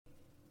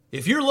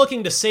If you're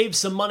looking to save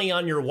some money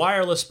on your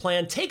wireless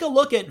plan, take a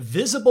look at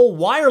Visible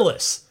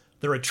Wireless.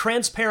 They're a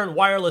transparent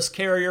wireless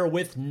carrier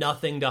with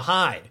nothing to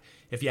hide.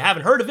 If you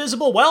haven't heard of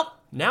Visible, well,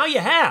 now you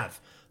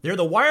have. They're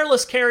the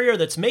wireless carrier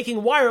that's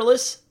making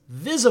wireless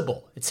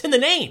visible. It's in the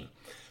name.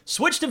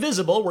 Switch to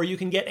Visible, where you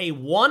can get a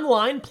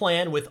one-line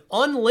plan with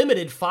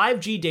unlimited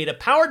 5G data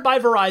powered by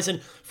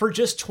Verizon for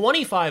just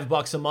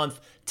 $25 a month,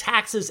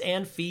 taxes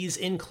and fees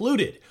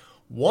included.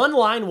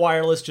 One-line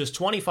wireless, just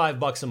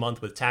 $25 a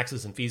month with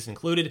taxes and fees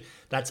included.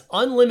 That's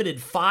unlimited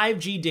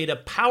 5G data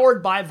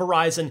powered by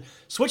Verizon.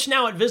 Switch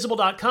now at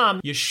Visible.com.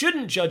 You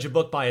shouldn't judge a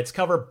book by its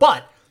cover,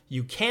 but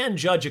you can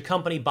judge a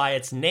company by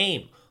its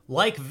name,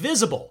 like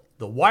Visible,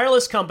 the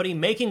wireless company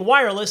making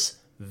wireless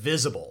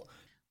visible.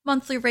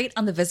 Monthly rate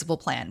on the Visible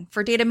plan.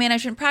 For data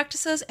management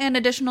practices and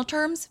additional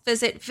terms,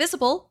 visit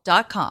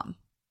Visible.com.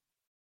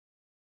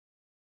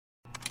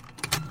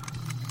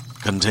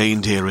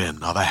 Contained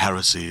herein are the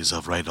heresies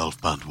of Radolf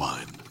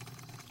Burntwine,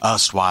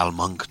 erstwhile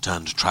monk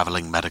turned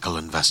traveling medical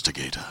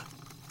investigator.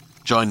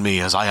 Join me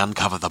as I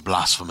uncover the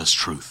blasphemous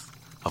truth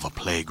of a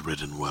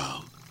plague-ridden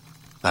world,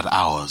 that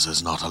ours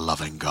is not a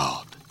loving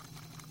God,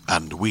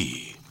 and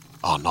we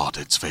are not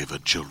its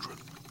favored children.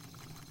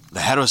 The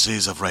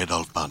heresies of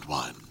Radolf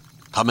Burntwine,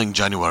 coming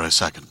January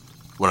 2nd,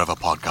 wherever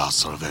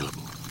podcasts are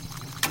available.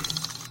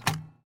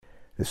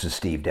 This is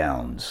Steve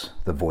Downs,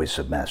 the voice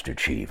of Master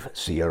Chief,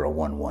 Sierra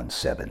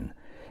 117,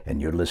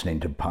 and you're listening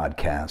to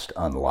Podcast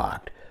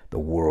Unlocked, the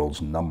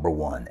world's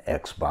 #1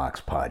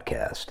 Xbox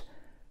podcast.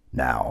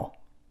 Now,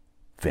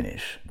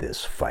 finish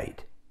this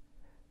fight.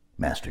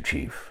 Master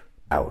Chief,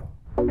 out.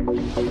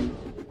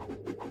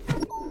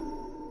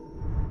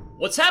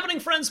 What's happening,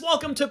 friends?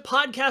 Welcome to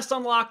Podcast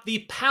Unlocked,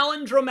 the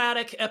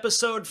palindromatic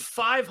episode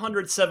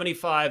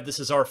 575. This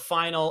is our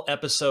final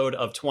episode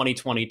of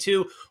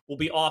 2022. We'll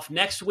be off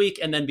next week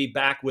and then be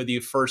back with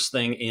you first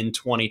thing in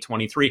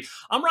 2023.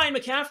 I'm Ryan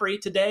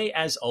McCaffrey. Today,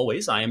 as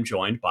always, I am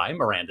joined by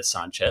Miranda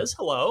Sanchez.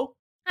 Hello.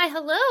 Hi,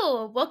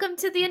 hello. Welcome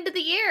to the end of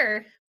the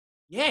year.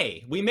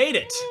 Yay, we made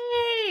it.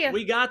 Yay.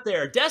 We got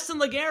there. Destin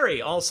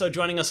Legary also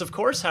joining us, of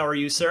course. How are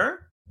you,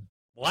 sir?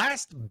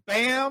 Last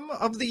BAM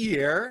of the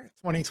year,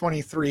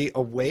 2023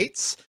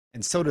 awaits,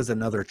 and so does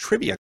another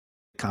trivia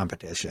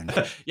competition.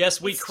 Yes,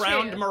 we It's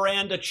crowned true.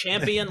 Miranda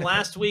champion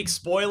last week.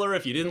 Spoiler,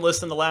 if you didn't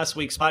listen to last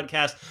week's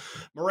podcast.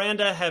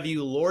 Miranda, have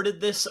you lorded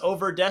this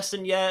over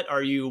Destin yet?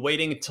 Are you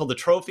waiting until the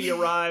trophy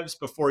arrives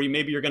before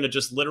maybe you're going to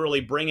just literally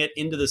bring it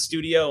into the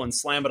studio and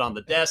slam it on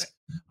the desk?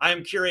 I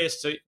am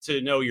curious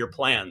to know your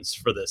plans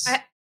for this.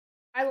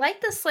 I like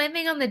the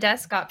slamming on the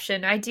desk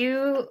option. I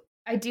do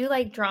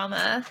like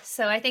drama,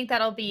 so I think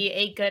that'll be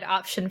a good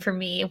option for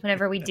me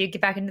whenever we do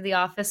get back into the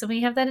office and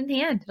we have that in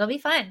hand. It'll be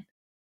fun.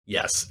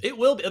 Yes, it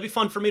will. It'll be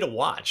fun for me to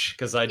watch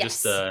because I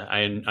Yes. just I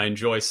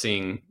enjoy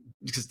seeing,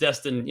 because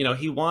Destin,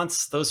 he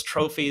wants those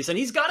trophies and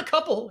he's got a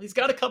couple. He's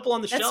got a couple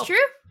on the That's shelf. true.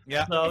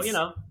 Yeah. So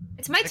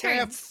It's my I think I turn.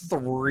 have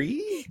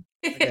three.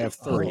 I think I have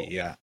three,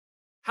 yeah.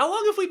 how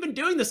long have we been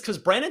doing this? Because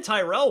Brandon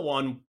Tyrell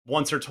won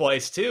once or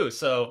twice too.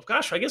 So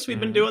gosh, I guess we've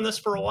been doing this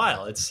for a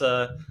while.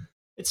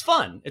 It's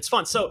fun. It's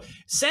fun. So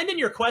send in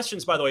your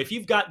questions, by the way. If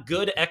you've got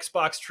good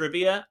Xbox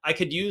trivia, I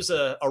could use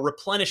a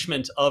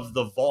replenishment of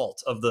the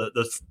vault, of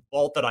the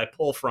vault that I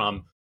pull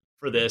from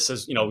for this.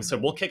 As you know, we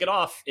said, we'll kick it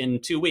off in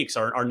 2 weeks,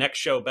 our next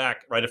show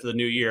back right after the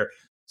new year.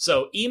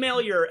 So email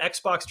your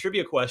Xbox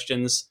trivia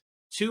questions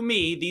to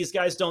me. These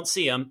guys don't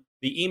see them.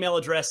 The email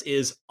address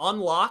is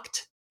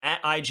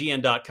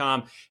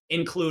unlocked@ign.com.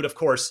 Include, of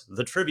course,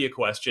 the trivia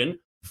question,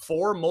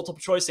 4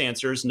 multiple choice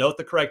answers. Note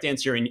the correct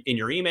answer in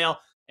your email.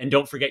 And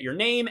don't forget your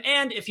name,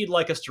 and if you'd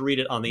like us to read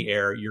it on the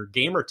air, your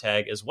gamer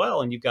tag as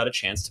well, and you've got a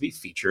chance to be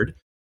featured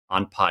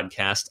on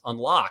Podcast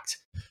Unlocked.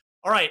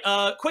 All right,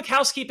 quick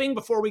housekeeping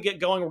before we get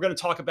going. We're going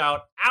to talk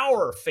about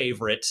our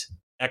favorite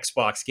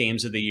Xbox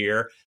games of the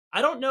year.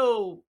 I don't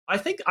know, I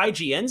think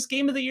IGN's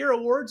Game of the Year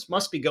awards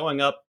must be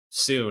going up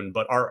soon,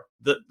 but we're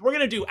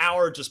going to do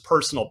our just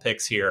personal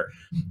picks here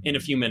in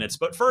a few minutes.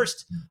 But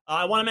first,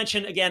 I want to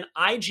mention again,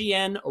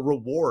 IGN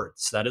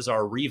Rewards. That is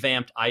our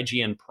revamped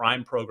IGN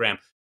Prime program.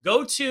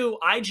 Go to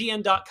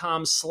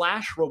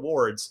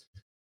ign.com/rewards.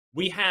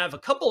 We have a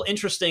couple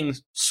interesting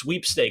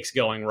sweepstakes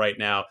going right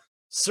now.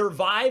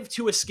 Survive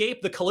to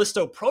Escape the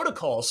Callisto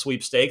Protocol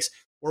sweepstakes,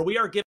 where we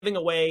are giving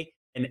away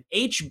an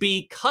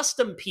HB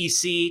custom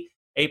PC,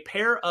 a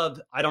pair of,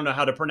 I don't know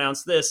how to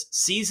pronounce this,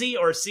 CZ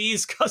or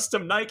C's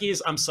custom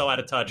Nikes. I'm so out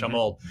of touch. I'm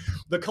old.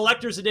 The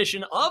collector's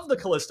edition of the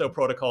Callisto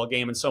Protocol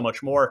game, and so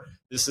much more.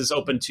 This is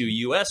open to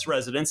U.S.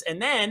 residents. And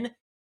then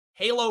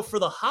Halo for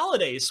the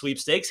Holidays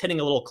sweepstakes, hitting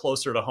a little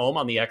closer to home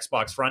on the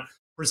Xbox front,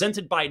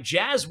 presented by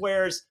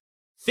Jazzwares.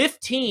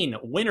 15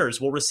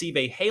 winners will receive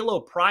a Halo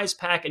prize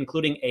pack,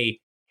 including a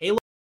Halo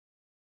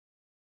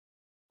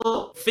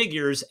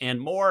figures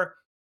and more.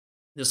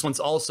 This one's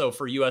also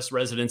for U.S.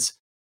 residents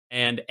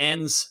and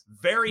ends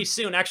very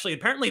soon. Actually,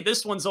 apparently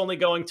this one's only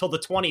going till the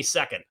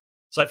 22nd.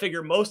 So I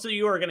figure most of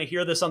you are going to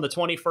hear this on the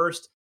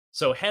 21st.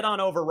 So head on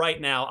over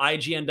right now,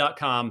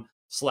 ign.com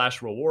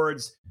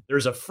xbox.com/rewards.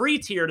 There's a free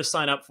tier to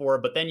sign up for,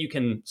 but then you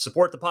can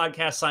support the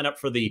podcast, sign up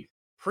for the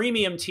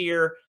premium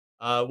tier,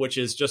 which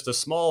is just a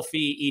small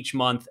fee each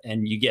month,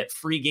 and you get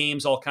free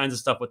games, all kinds of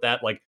stuff with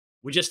that. Like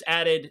we just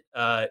added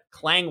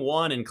Clang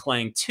 1 and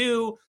Clang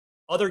 2.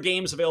 Other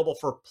games available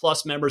for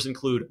Plus members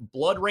include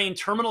Blood Rain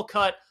Terminal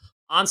Cut,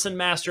 Onsen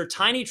Master,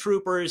 Tiny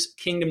Troopers,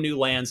 Kingdom New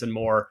Lands, and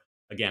more.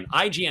 Again,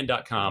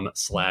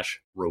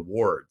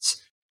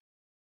 IGN.com/rewards.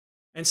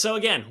 And so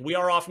again, we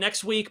are off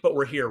next week, but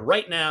we're here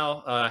right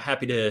now.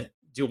 Happy to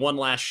do one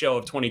last show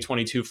of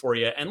 2022 for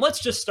you. And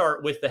let's just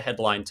start with the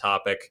headline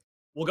topic.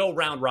 We'll go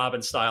round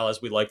robin style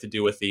as we like to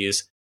do with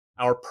these.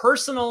 Our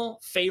personal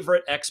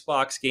favorite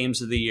Xbox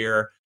games of the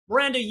year.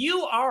 Miranda,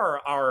 you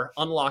are our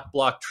Unlock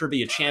Block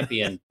trivia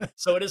champion,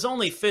 so it is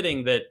only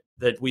fitting that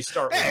we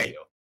start with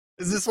you.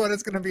 Is this what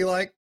it's going to be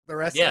like the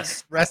rest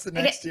of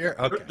next year?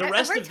 Okay. The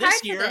rest of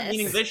this year,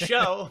 meaning this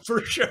show, for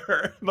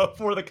sure,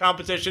 before the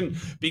competition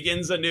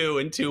begins anew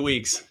in 2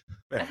 weeks.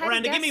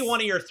 Miranda, give me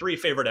one of your 3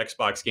 favorite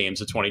Xbox games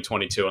of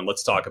 2022, and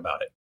let's talk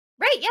about it.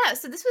 Right, yeah.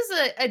 So this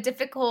was a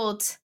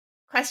difficult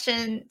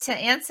question to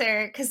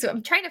answer because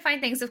I'm trying to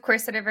find things, of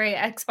course, that are very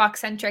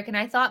Xbox-centric, and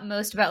I thought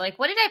most about, like,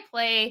 what did I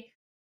play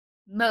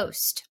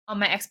most on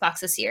my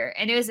Xbox this year?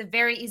 And it was a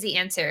very easy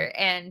answer,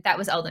 and that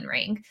was Elden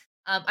Ring.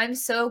 I'm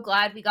so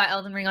glad we got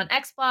Elden Ring on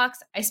Xbox.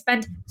 I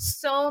spent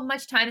so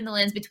much time in the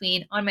Lands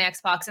Between on my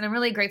Xbox, and I'm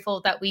really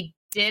grateful that we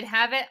did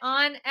have it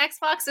on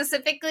Xbox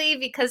specifically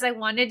because I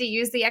wanted to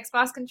use the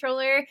Xbox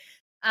controller.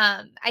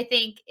 I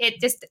think it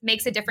just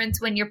makes a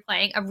difference when you're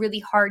playing a really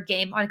hard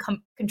game on a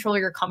controller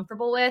you're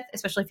comfortable with,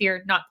 especially if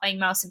you're not playing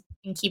mouse and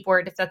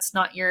keyboard, if that's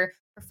not your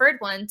preferred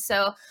one.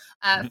 So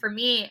for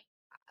me,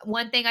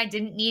 one thing I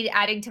didn't need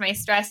adding to my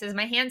stress is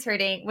my hands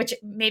hurting, which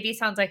maybe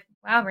sounds like,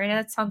 wow, Marina,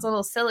 that sounds a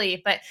little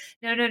silly, but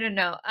no.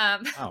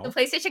 The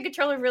PlayStation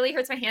controller really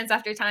hurts my hands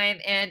after time,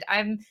 and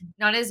I'm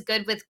not as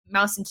good with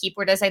mouse and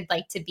keyboard as I'd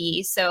like to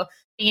be. So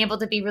being able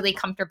to be really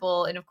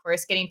comfortable and, of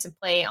course, getting to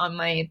play on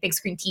my big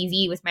screen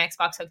TV with my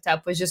Xbox hooked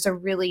up was just a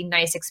really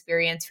nice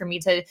experience for me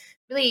to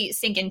really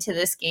sink into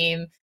this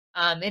game.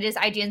 It is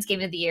IGN's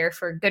Game of the Year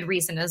for good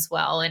reason as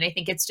well, and I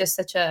think it's just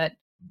such a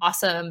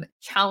awesome,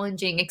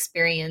 challenging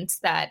experience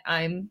that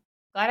I'm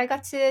glad I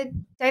got to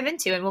dive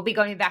into, and we'll be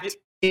going back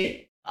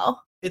to.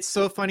 It's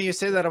so funny you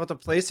say that about the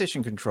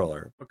PlayStation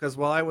controller, because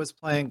while I was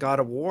playing God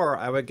of War,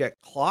 I would get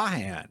claw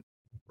hand,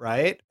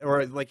 right?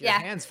 Or like your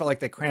hands felt like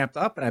they cramped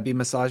up, and I'd be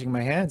massaging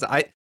my hands.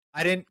 I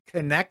didn't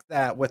connect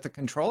that with the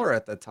controller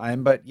at the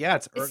time, but yeah,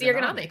 it's the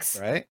ergonomics,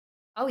 right?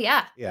 Oh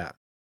yeah, yeah.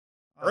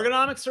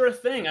 Ergonomics are a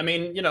thing. I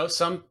mean, you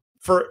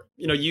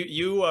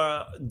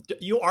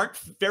aren't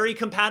very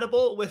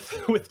compatible with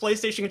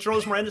PlayStation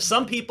controllers, Miranda.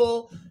 Some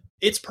people,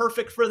 it's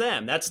perfect for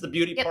them. That's the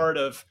beauty part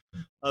of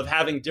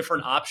having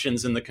different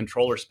options in the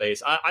controller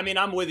space. I mean,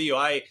 I'm with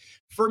you.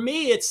 For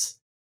me,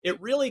 it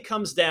really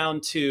comes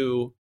down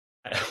to,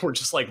 we're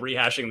just like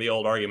rehashing the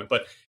old argument,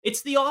 but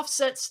it's the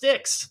offset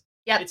sticks.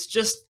 Yeah,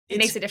 it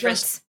makes a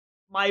difference.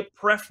 My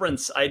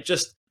preference.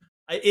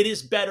 It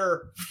is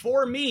better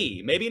for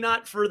me. Maybe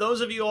not for those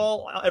of you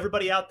all,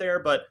 everybody out there,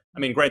 but I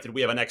mean, granted,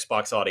 we have an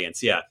Xbox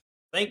audience. Yeah.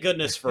 Thank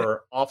goodness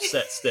for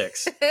offset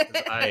sticks.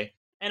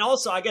 And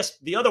also, I guess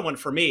the other one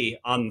for me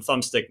on the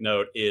thumbstick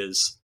note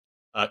is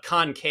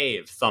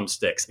concave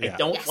thumbsticks. Yeah. I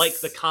don't like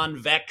the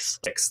convex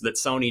sticks that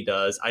Sony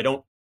does. I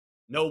don't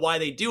know why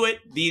they do it.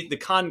 The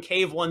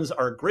concave ones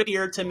are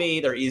grippier to me.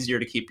 They're easier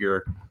to keep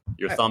your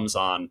thumbs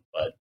on,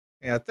 but.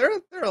 Yeah, they're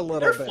a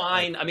little bit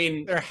fine. I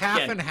mean, they're half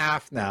and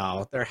half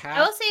now. They're half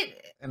I will say,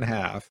 and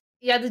half.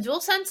 Yeah, the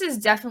DualSense is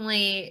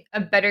definitely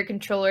a better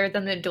controller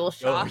than the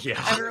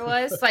DualShock ever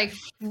was. Like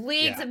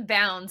leaps and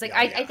bounds. Like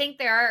I think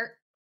there are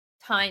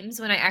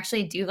times when I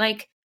actually do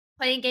like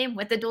playing a game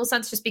with the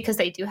DualSense just because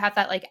they do have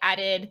that like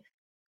added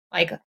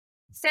like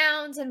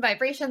sounds and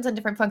vibrations and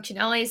different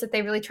functionalities that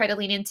they really try to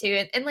lean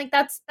into. And like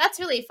that's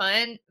really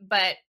fun,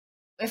 but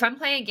if I'm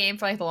playing a game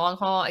for like the long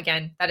haul,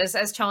 again, that is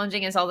as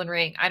challenging as Elden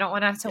Ring. I don't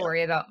want to have to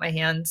worry about my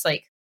hands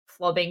like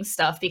flubbing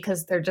stuff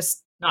because they're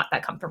just not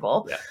that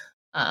comfortable. Yeah.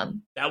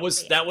 That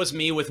was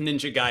me with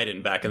Ninja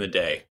Gaiden back in the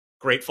day.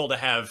 Grateful to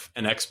have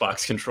an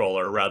Xbox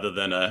controller rather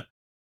than the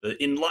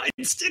inline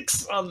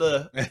sticks on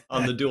the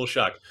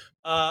DualShock.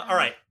 All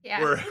right,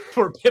 we're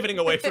pivoting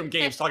away from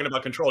games, talking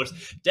about controllers.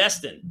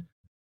 Destin,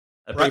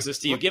 that brings us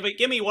to you.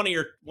 Give me one of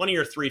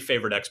your 3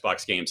 favorite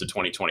Xbox games of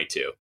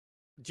 2022.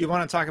 Do you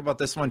want to talk about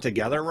this one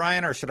together,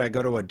 Ryan, or should I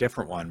go to a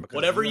different one? Because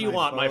whatever you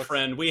want, my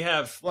friend. We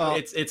have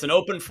it's an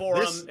open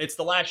forum. It's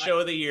the last show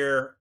of the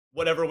year.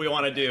 Whatever we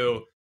want to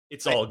do,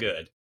 it's all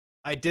good.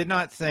 I did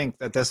not think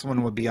that this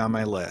one would be on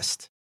my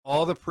list.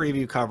 All the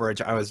preview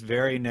coverage I was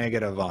very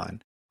negative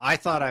on. I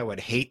thought I would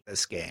hate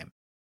this game,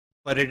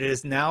 but it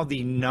is now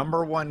the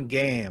 #1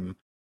 game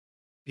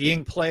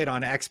being played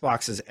on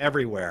Xboxes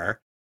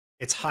everywhere.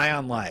 It's High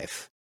on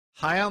Life.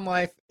 High on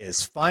Life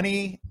is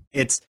funny.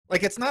 It's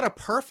not a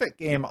perfect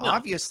game,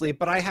 obviously,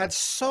 but I had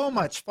so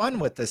much fun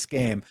with this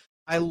game.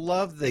 I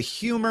love the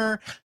humor.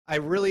 I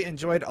really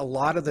enjoyed a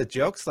lot of the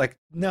jokes. Like,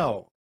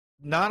 no,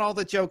 not all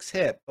the jokes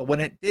hit, but when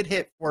it did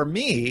hit for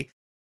me,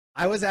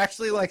 I was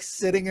actually like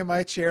sitting in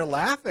my chair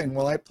laughing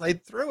while I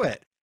played through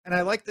it. And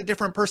I like the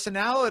different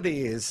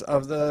personalities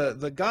of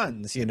the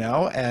guns, you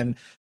know, and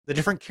the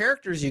different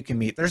characters you can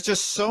meet. There's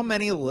just so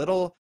many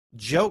little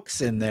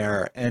jokes in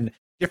there and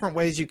different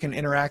ways you can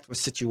interact with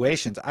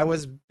situations. I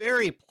was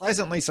very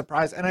pleasantly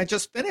surprised, and I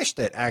just finished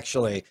it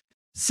actually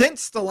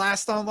since the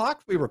last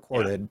Unlocked we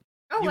recorded.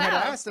 Oh, You wow. had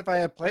asked if I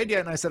had played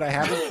yet, and I said I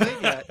haven't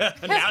played yet.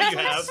 Now you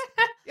have.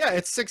 Yeah,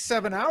 it's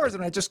 6-7 hours,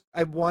 and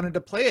I wanted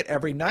to play it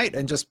every night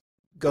and just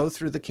go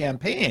through the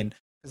campaign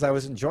because I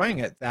was enjoying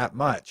it that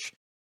much.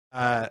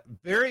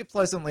 Very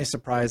pleasantly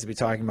surprised to be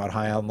talking about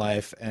High on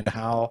Life and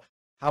how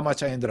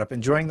much I ended up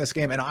enjoying this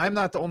game. And I'm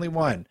not the only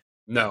one.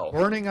 No.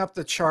 Burning up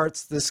the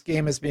charts. This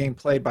game is being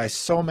played by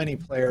so many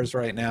players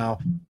right now,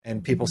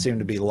 and people seem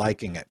to be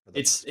liking it.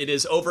 It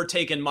is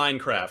overtaken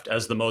Minecraft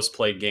as the most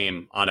played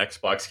game on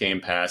Xbox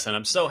Game Pass, and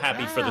I'm so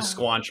happy for the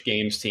Wow. Squanch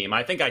Games team.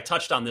 I think I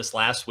touched on this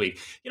last week.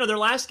 You know, their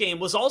last game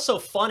was also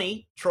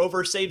funny,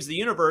 Trover Saves the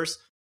Universe,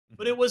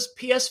 but it was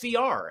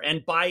PSVR,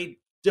 and by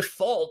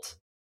default,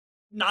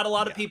 not a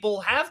lot of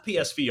people have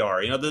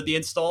PSVR. You know, the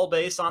install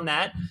base on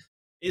that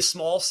is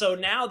small, so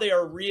now they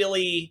are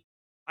really...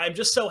 I'm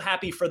just so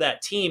happy for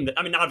that team.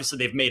 I mean, obviously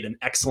they've made an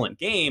excellent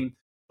game,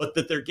 but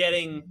that they're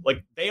getting,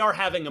 like, they are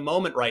having a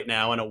moment right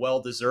now and a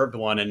well-deserved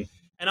one. And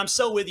I'm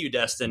so with you,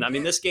 Destin. I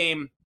mean, this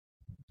game,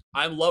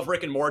 I love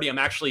Rick and Morty.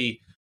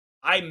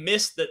 I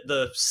missed that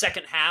the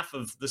second half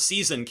of the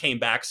season came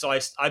back. So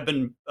I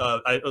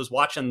was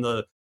watching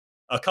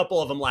a couple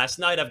of them last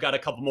night. I've got a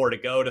couple more to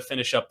go to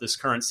finish up this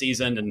current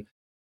season.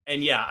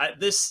 And yeah,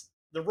 the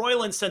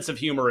Roiland sense of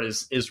humor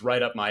is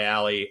right up my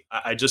alley.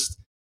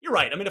 You're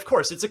right. I mean, of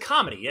course, it's a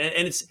comedy,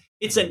 and it's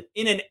in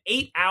an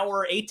 8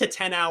 to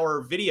 10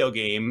 hour video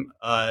game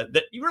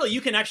that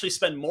you can actually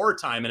spend more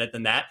time in it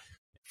than that.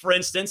 For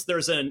instance, there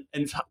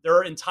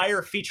are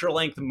entire feature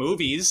length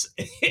movies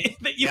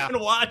that you can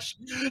watch.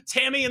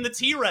 Tammy and the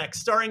T-Rex,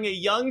 starring a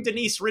young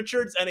Denise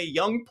Richards and a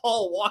young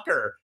Paul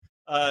Walker,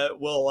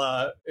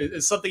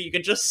 is something you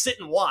can just sit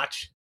and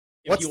watch.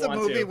 What's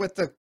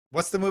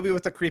the movie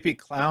with the creepy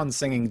clown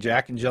singing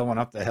 "Jack and Jill Went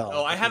Up the Hill"?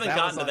 Oh, I haven't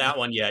gotten to that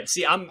one yet.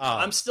 See,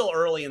 I'm still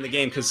early in the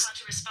game because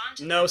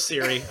no,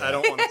 Siri, I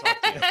don't want to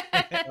talk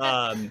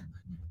to you.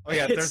 Oh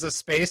yeah, there's a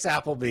space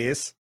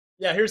Applebee's.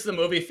 Yeah, here's the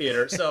movie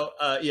theater. So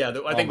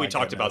I think we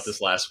talked about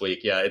this last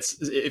week. Yeah, it's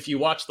if you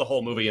watch the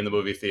whole movie in the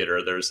movie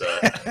theater, there's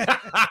a.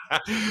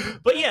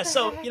 But yeah,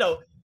 so you know,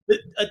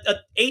 a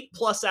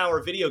 8+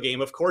 hour video game.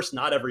 Of course,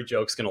 not every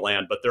joke's going to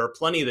land, but there are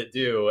plenty that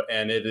do,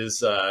 and it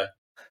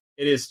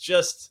is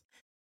just.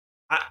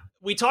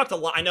 We talked a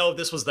lot. I know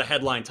this was the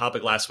headline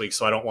topic last week,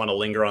 so I don't want to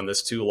linger on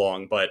this too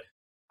long. But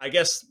I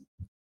guess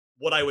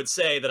what I would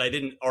say that I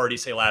didn't already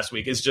say last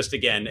week is just,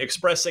 again,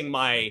 expressing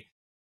my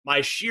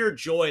sheer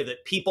joy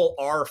that people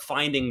are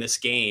finding this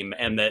game,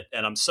 and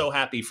I'm so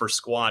happy for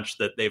Squanch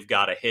that they've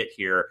got a hit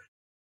here.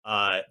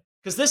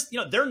 Because this, you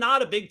know, they're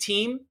not a big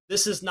team.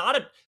 This is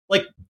not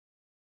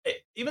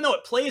even though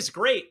it plays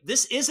great,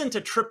 this isn't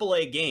a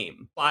AAA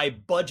game by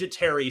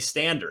budgetary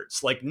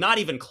standards. Like, not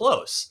even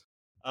close.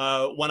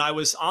 When I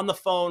was on the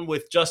phone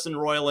with Justin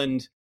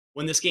Roiland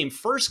when this game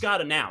first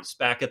got announced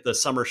back at the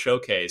summer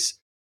showcase,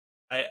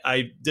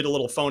 I did a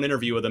little phone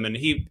interview with him, and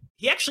he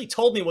actually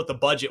told me what the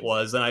budget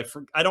was, and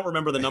I don't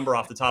remember the number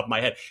off the top of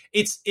my head.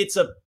 It's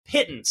a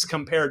pittance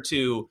compared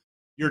to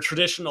your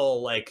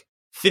traditional like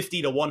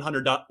 $50 to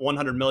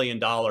 $100 million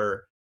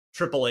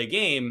AAA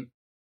game,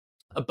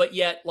 but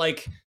yet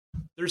like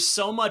there's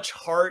so much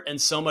heart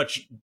and so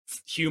much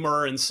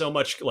humor and so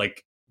much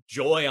like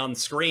joy on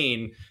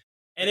screen.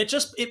 And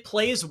it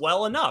plays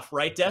well enough,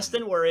 right,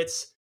 Destin? Where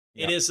it's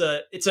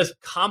a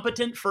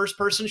competent first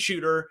person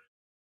shooter.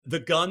 The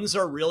guns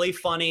are really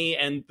funny,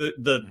 and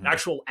the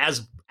actual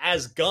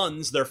as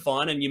guns, they're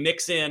fun. And you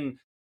mix in,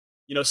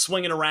 you know,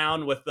 swinging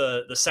around with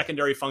the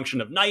secondary function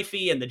of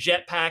knifey and the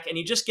jetpack, and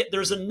you just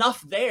there's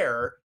enough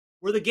there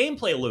where the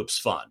gameplay loop's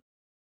fun.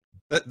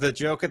 The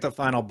joke at the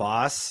final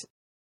boss.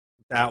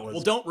 That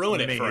was don't ruin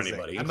amazing. it for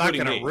anybody. I'm not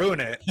going to me. ruin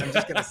it. I'm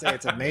just going to say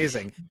it's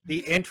amazing. The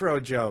intro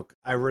joke,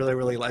 I really,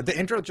 really like. The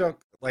intro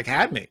joke, like,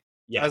 had me.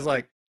 Yeah. I was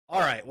like, all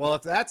right, well,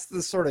 if that's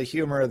the sort of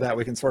humor that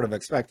we can sort of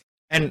expect,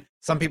 and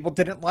some people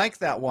didn't like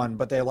that one,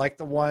 but they liked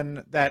the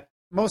one that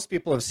most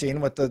people have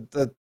seen with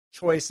the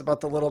choice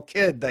about the little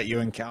kid that you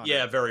encounter.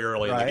 Yeah, very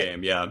early in the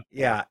game. Yeah.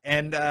 Yeah,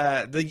 and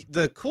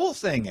the cool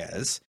thing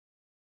is,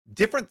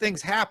 different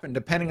things happen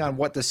depending on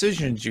what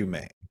decisions you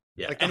make.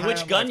 Yeah, like and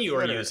which gun you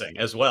are using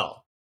as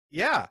well.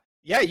 Yeah,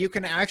 you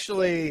can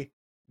actually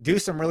do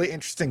some really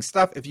interesting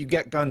stuff if you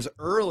get guns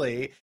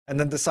early and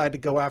then decide to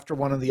go after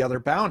one of the other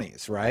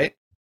bounties, right?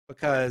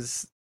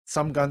 Because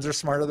some guns are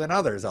smarter than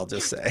others, I'll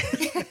just say.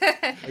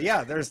 But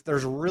yeah,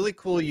 there's really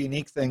cool,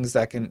 unique things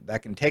that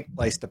can take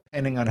place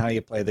depending on how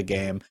you play the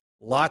game.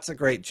 Lots of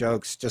great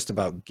jokes just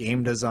about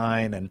game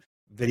design and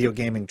video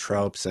gaming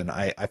tropes, and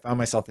I found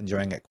myself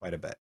enjoying it quite a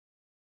bit.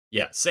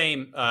 Yeah,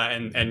 same.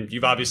 And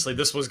you've obviously,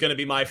 this was going to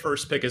be my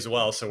first pick as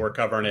well, so we're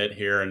covering it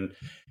here. And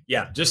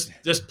Yeah, just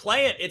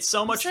play it. It's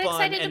so much I'm so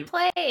fun. excited to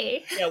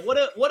play. Yeah,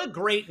 what a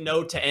great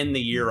note to end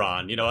the year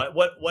on. You know,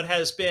 what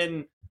has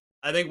been,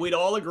 I think we'd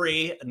all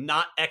agree,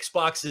 not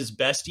Xbox's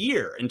best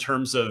year in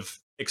terms of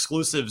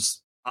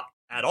exclusives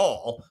at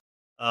all,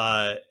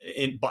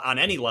 on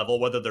any level,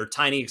 whether they're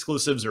tiny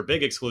exclusives or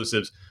big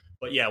exclusives.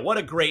 But yeah, what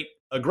a great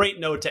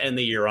note to end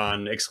the year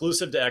on.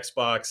 Exclusive to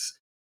Xbox.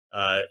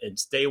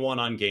 It's day one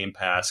on Game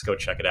Pass. Go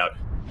check it out.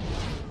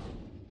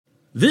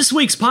 This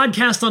week's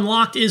Podcast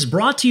Unlocked is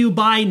brought to you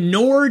by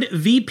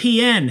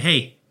NordVPN.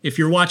 Hey, if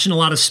you're watching a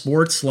lot of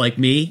sports like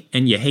me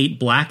and you hate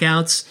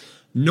blackouts,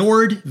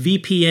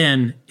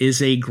 NordVPN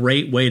is a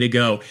great way to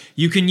go.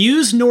 You can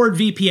use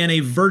NordVPN,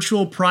 a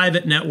virtual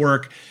private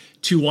network,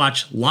 to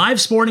watch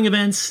live sporting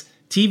events,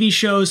 TV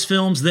shows,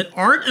 films that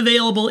aren't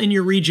available in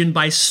your region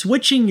by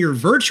switching your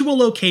virtual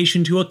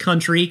location to a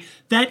country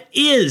that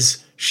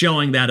is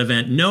showing that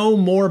event. No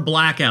more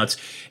blackouts.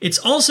 It's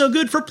also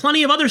good for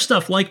plenty of other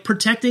stuff like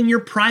protecting your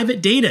private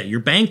data,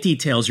 your bank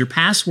details, your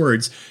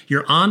passwords,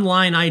 your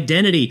online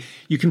identity.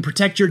 You can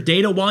protect your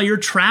data while you're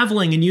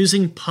traveling and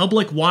using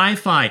public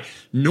Wi-Fi.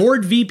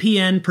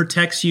 NordVPN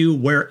protects you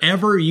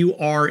wherever you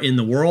are in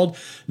the world.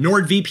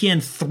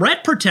 NordVPN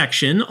Threat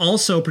Protection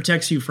also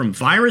protects you from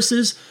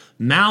viruses,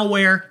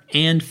 malware,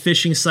 and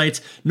phishing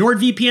sites.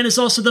 NordVPN is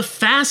also the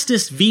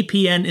fastest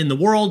VPN in the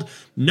world.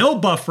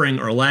 No buffering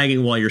or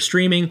lagging while you're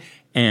streaming,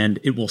 and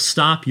it will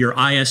stop your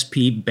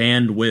ISP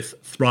bandwidth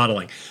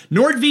throttling.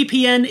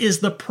 NordVPN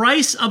is the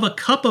price of a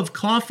cup of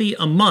coffee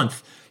a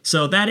month,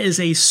 so that is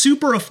a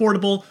super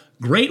affordable,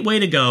 great way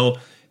to go.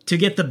 To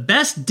get the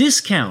best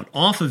discount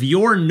off of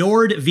your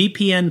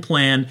NordVPN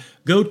plan,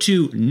 go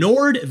to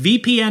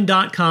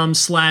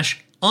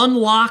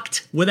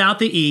nordvpn.com/unlocked without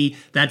the E.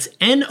 That's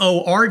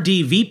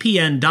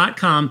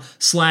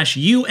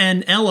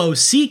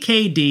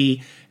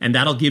nordvpn.com/UNLOCKD, and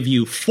that'll give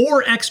you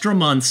 4 extra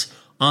months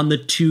on the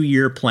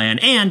 2-year plan.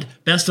 And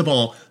best of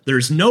all,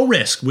 there's no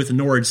risk with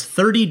Nord's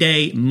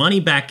 30-day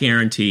money-back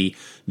guarantee.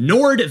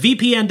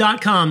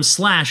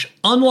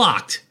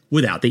 nordvpn.com/unlocked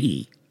without the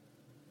E.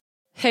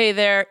 Hey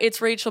there,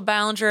 it's Rachel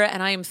Ballinger,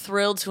 and I am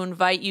thrilled to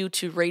invite you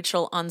to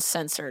Rachel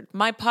Uncensored,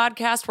 my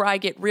podcast where I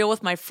get real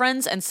with my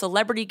friends and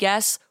celebrity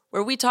guests,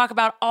 where we talk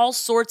about all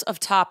sorts of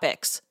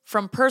topics.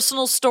 From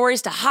personal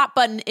stories to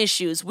hot-button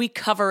issues, we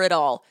cover it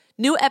all.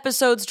 New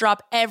episodes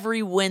drop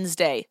every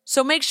Wednesday,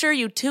 so make sure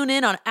you tune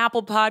in on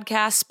Apple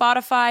Podcasts,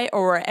 Spotify,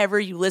 or wherever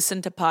you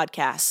listen to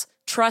podcasts.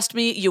 Trust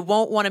me, you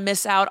won't want to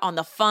miss out on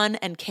the fun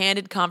and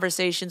candid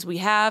conversations we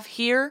have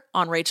here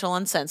on Rachel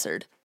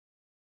Uncensored.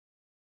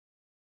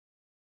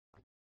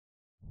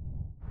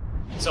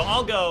 So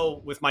I'll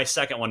go with my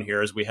second one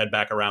here as we head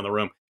back around the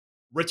room.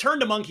 Return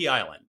to Monkey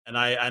Island, and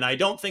I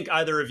don't think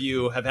either of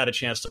you have had a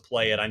chance to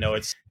play it. I know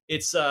it's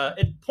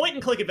point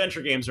and click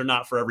adventure games are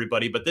not for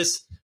everybody, but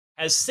this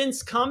has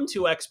since come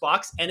to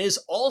Xbox and is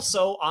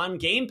also on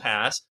Game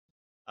Pass,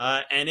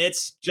 and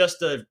it's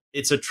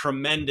a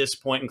tremendous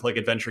point and click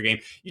adventure game.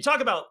 You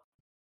talk about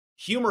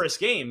humorous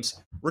games.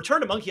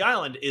 Return to Monkey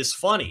Island is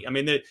funny. I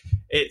mean,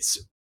 it's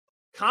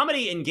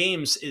comedy in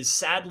games is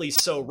sadly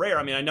so rare.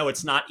 I mean, I know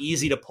it's not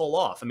easy to pull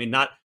off. I mean,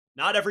 not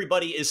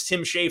everybody is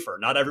Tim Schafer.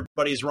 Not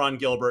everybody's Ron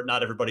Gilbert.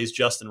 Not everybody's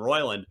Justin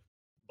Roiland.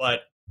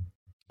 But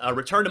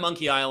Return to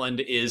Monkey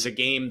Island is a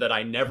game that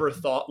I never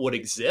thought would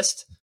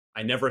exist.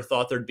 I never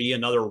thought there'd be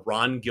another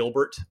Ron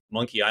Gilbert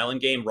Monkey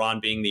Island game, Ron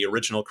being the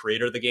original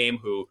creator of the game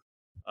who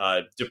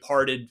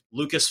departed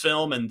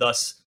Lucasfilm, and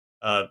thus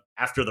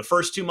after the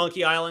first 2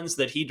 Monkey Islands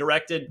that he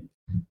directed,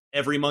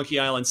 every Monkey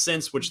Island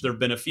since, which there have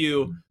been a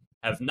few,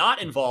 have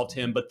not involved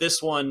him, but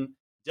this one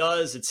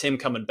does. It's him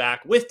coming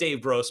back with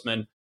Dave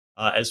Grossman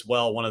as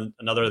well,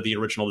 another of the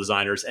original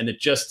designers, and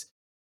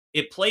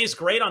it plays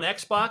great on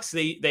Xbox.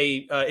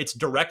 It's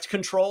direct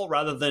control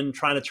rather than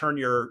trying to turn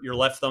your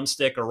left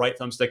thumbstick or right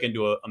thumbstick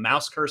into a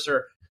mouse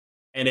cursor,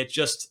 and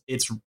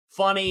it's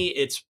funny.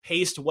 It's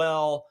paced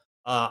well.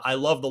 I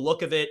love the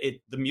look of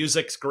it. The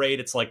music's great.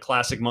 It's like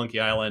classic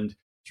Monkey Island,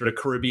 sort of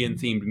Caribbean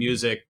themed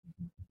music.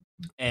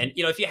 And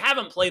if you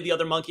haven't played the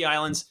other Monkey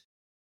Islands,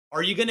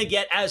 are you going to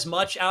get as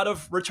much out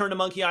of Return to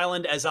Monkey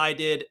Island as I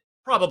did?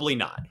 Probably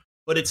not.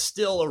 But it's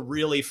still a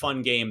really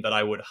fun game that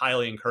I would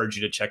highly encourage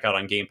you to check out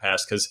on Game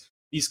Pass, because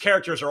these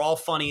characters are all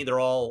funny, they're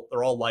all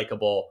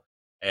likable,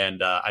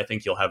 and I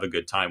think you'll have a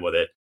good time with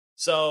it.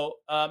 So,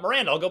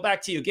 Miranda, I'll go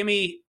back to you. Give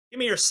me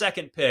your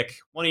second pick.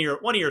 One of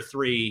your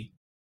 3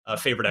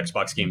 favorite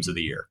Xbox games of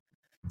the year.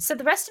 So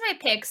the rest of my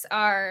picks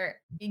are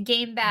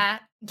Game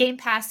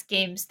Pass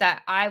games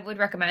that I would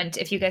recommend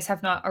if you guys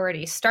have not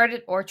already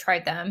started or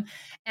tried them.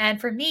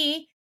 And for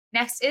me,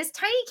 next is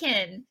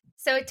Tinykin.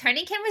 So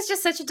Tinykin was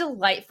just such a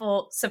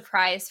delightful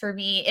surprise for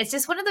me. It's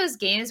just one of those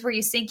games where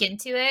you sink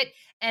into it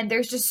and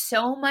there's just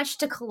so much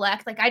to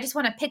collect. Like, I just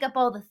want to pick up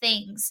all the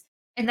things,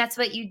 and that's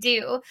what you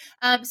do.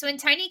 So in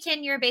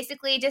Tinykin, you're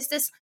basically just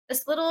this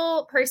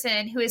little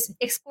person who is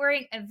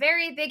exploring a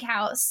very big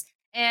house,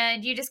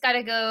 and you just got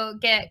to go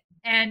get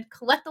and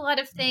collect a lot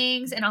of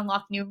things and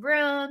unlock new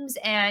rooms.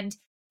 And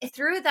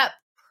through that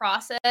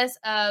process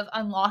of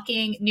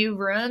unlocking new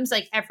rooms,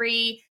 like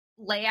every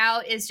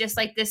layout is just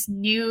like this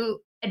new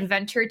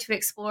adventure to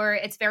explore.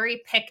 It's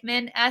very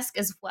Pikmin-esque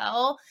as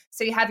well.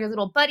 So you have your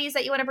little buddies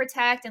that you want to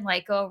protect and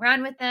like go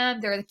around with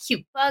them. There are the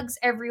cute bugs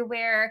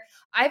everywhere.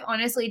 I've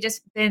honestly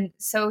just been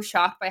so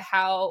shocked by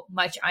how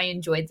much I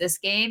enjoyed this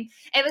game.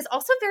 It was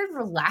also very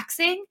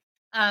relaxing.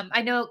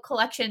 I know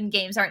collection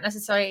games aren't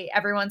necessarily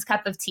everyone's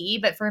cup of tea,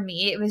 but for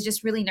me, it was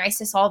just really nice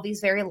to solve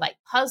these very light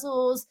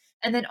puzzles.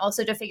 And then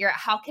also to figure out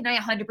how can I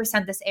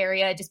 100% this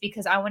area just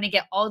because I want to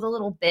get all the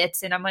little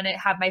bits and I'm going to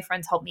have my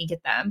friends help me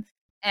get them.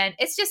 And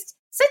it's just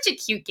such a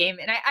cute game.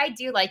 And I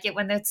do like it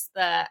when it's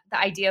the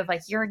idea of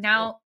like, you're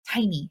now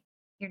tiny.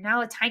 You're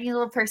now a tiny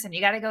little person.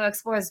 You got to go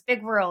explore this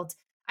big world.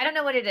 I don't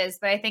know what it is,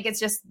 but I think it's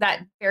just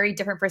that very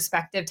different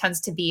perspective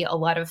tends to be a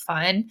lot of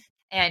fun.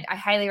 And I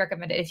highly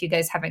recommend it if you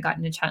guys haven't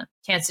gotten a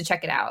chance to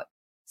check it out.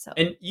 So.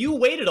 And you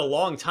waited a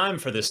long time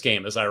for this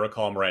game, as I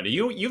recall, Miranda.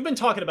 You've been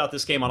talking about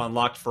this game on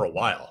Unlocked for a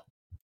while.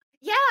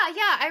 Yeah.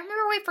 I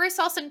remember we first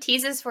saw some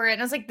teases for it,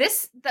 and I was like,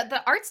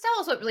 the art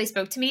style is what really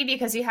spoke to me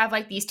because you have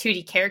like these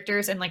 2D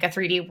characters in like a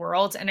 3D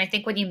world. And I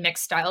think when you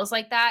mix styles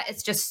like that,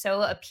 it's just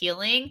so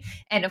appealing.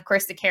 And of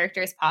course, the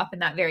characters pop in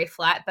that very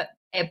flat but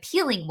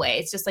appealing way.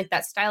 It's just like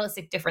that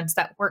stylistic difference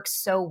that works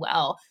so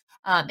well.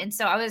 And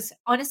so I was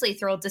honestly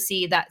thrilled to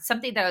see that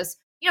something that I was,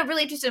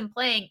 really interested in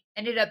playing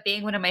ended up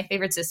being one of my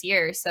favorites this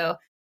year. So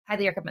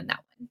highly recommend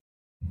that one.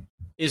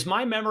 Is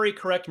my memory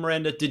correct,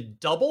 Miranda? Did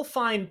Double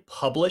Fine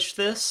publish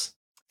this?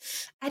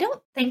 I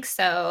don't think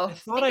so. I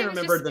thought I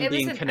remembered them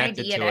being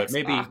connected to it.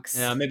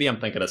 Maybe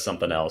I'm thinking of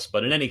something else.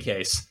 But in any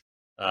case,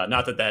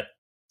 not that that's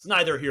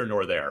neither here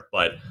nor there.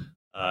 But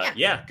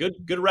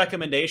good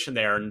recommendation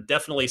there, and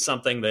definitely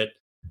something that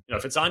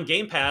if it's on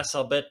Game Pass,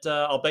 I'll bet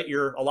a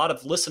lot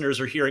of listeners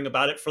are hearing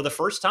about it for the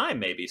first time,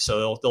 maybe.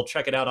 So they'll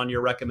check it out on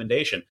your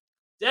recommendation.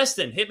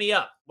 Destin, hit me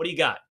up. What do you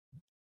got?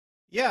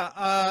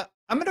 Yeah,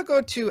 I'm going to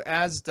go to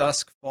As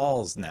Dusk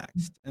Falls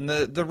next. And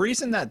the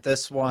reason that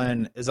this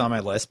one is on my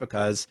list,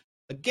 because,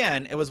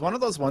 again, it was one of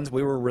those ones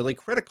we were really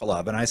critical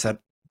of. And I said,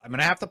 I'm going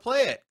to have to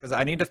play it because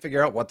I need to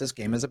figure out what this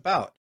game is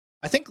about.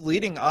 I think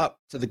leading up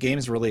to the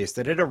game's release,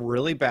 they did a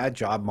really bad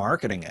job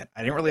marketing it.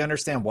 I didn't really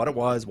understand what it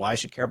was, why I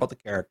should care about the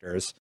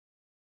characters.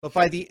 But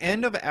by the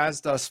end of As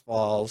Dusk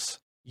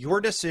Falls,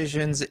 your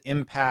decisions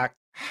impact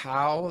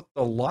how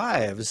the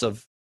lives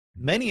of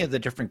many of the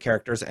different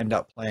characters end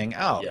up playing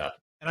out. Yeah.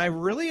 And I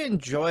really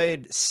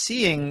enjoyed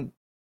seeing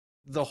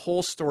the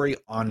whole story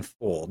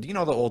unfold. You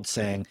know the old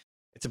saying,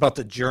 it's about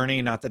the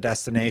journey, not the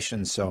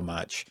destination so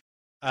much.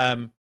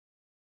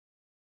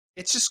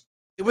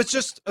 It was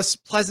just a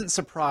pleasant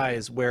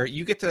surprise where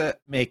you get to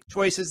make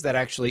choices that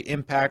actually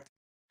impact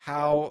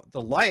how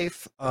the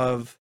life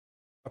of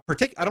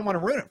I don't want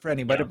to ruin it for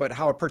anybody, but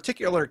how a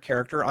particular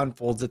character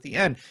unfolds at the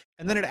end.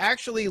 And then it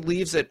actually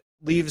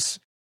leaves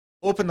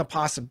open the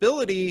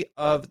possibility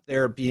of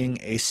there being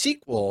a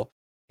sequel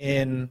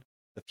in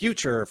the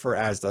future for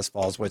As Dusk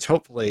Falls, which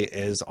hopefully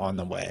is on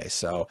the way.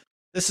 So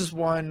this is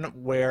one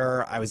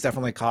where I was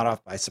definitely caught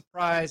off by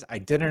surprise. I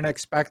didn't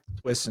expect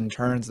the twists and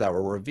turns that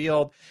were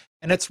revealed.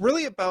 And it's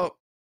really about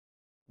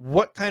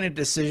what kind of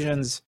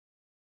decisions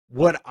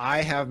would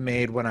I have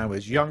made when I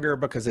was younger,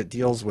 because it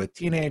deals with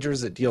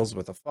teenagers, it deals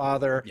with a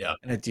father,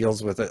 and it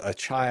deals with a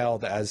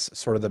child as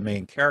sort of the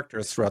main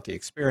characters throughout the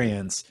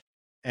experience.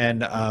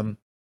 And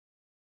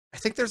I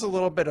think there's a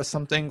little bit of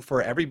something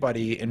for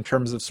everybody in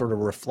terms of sort of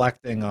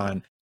reflecting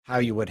on how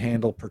you would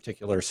handle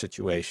particular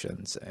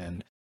situations.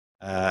 And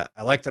I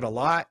liked it a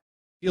lot.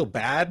 Feel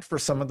bad for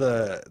some of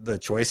the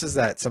choices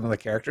that some of the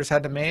characters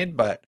had to make,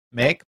 but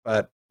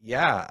I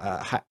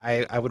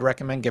would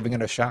recommend giving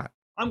it a shot.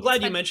 I'm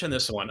glad you mentioned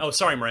this one. Oh,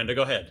 sorry, Miranda,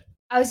 go ahead.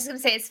 I was just going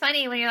to say, it's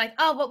funny when you're like,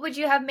 oh, what would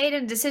you have made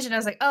in a decision? I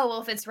was like, oh, well,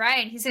 if it's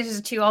Ryan, he's going to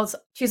just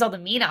choose all the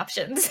mean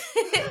options. So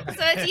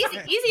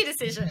it's easy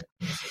decision.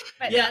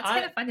 But it's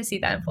kind of fun to see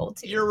that unfold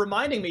too. You're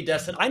reminding me,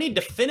 Destin, I need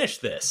to finish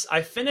this.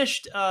 I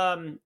finished,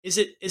 is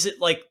it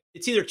like,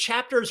 it's either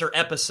chapters or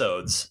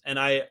episodes. And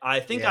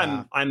I think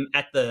I'm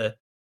at I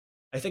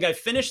think I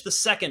finished the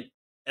second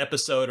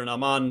episode and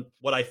I'm on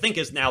what I think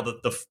is now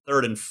the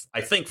third and I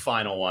think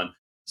final one.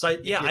 So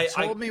if you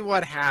told me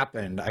what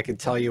happened, I could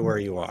tell you where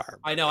you are.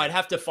 I know I'd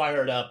have to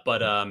fire it up,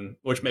 but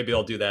which maybe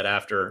I'll do that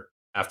after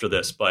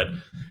this. But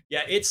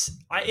yeah,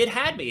 it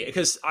had me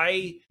because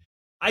I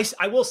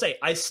will say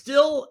I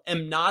still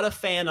am not a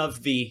fan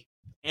of the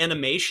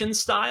animation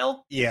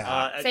style.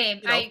 Yeah,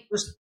 same. I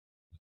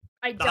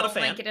don't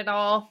like it at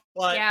all.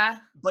 But yeah,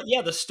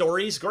 the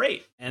story's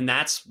great, and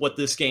that's what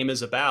this game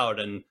is about.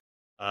 And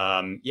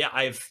I'm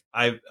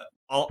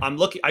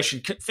looking. I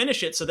should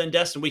finish it so then,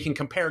 Destin, we can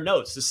compare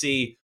notes to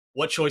see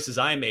what choices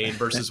I made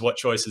versus what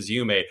choices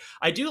you made.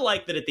 I do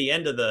like that at the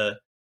end of the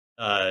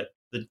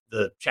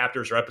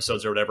chapters or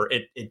episodes or whatever,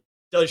 it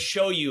does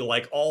show you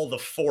like all the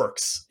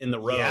forks in the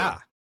road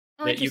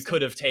that you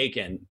could have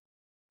taken.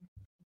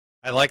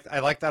 I like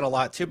that a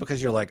lot too,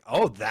 because you're like,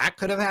 oh, that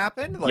could have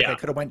happened. Like I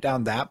could have went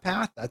down that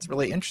path. That's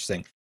really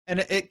interesting, and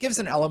it gives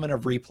an element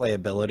of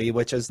replayability,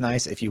 which is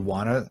nice if you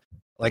want to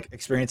like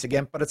experience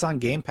again. But it's on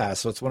Game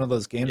Pass, so it's one of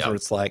those games where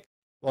it's like,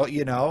 well,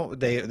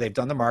 they've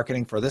done the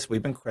marketing for this.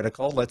 We've been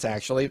critical. Let's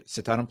actually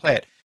sit down and play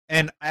it.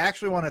 And I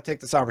actually want to take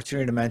this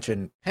opportunity to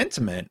mention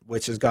Pentiment,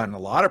 which has gotten a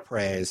lot of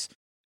praise.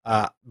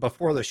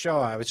 Before the show,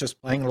 I was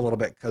just playing it a little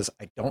bit because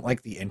I don't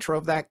like the intro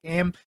of that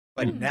game.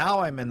 But now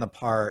I'm in the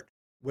part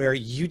where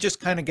you just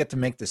kind of get to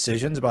make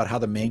decisions about how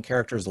the main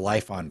character's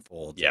life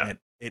unfolds. Yeah. And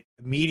it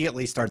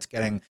immediately starts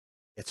getting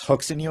its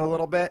hooks in you a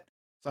little bit.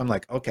 So I'm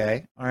like,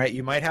 okay, all right,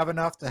 you might have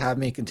enough to have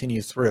me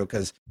continue through,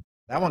 because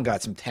that one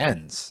got some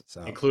 10s.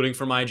 So including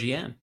from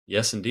IGN.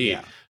 Yes, indeed.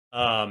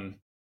 Yeah.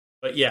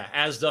 But yeah,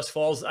 As Dusk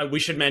Falls, we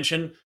should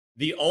mention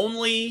the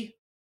only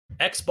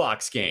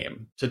Xbox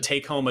game to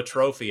take home a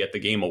trophy at the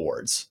Game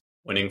Awards,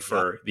 winning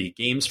for the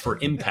Games for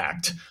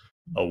Impact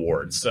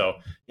Awards. So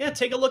yeah,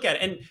 take a look at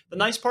it. And the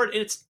nice part,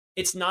 it's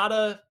not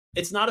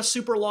a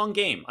super long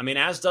game. I mean,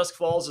 As Dusk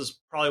Falls is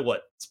probably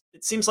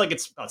it seems like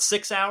it's about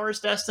 6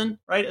 hours, Destin,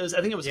 right? I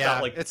think it was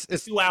about like it's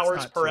 2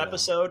 hours per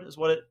episode is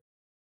what it,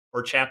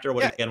 or chapter,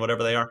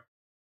 whatever they are.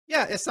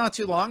 Yeah, it's not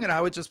too long, and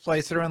I would just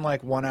play through in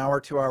like 1 hour,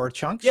 2 hour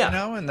chunks,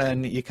 and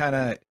then you kind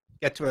of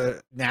get to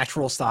a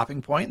natural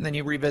stopping point, and then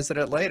you revisit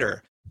it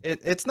later.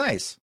 It's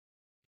nice.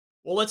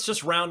 Well, let's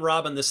just round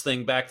robin this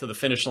thing back to the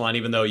finish line,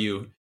 even though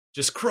you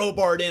just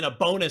crowbarred in a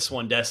bonus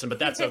one, Destin, but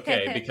that's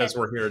okay because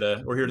we're here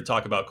to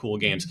talk about cool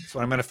games. So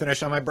I'm going to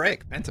finish on my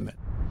break, Pentiment.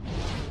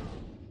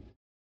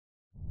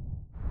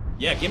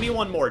 Yeah, give me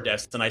one more,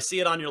 Destin. I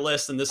see it on your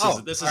list, and this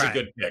is a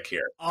good pick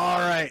here. All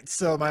right,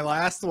 so my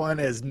last one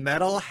is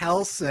Metal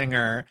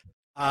Hellsinger.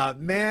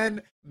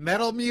 Man,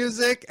 metal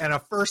music and a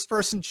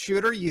first-person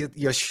shooter.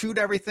 You shoot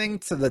everything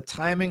to the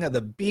timing of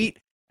the beat,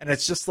 and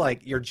it's just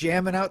like you're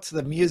jamming out to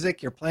the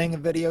music. You're playing a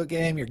video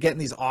game. You're getting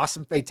these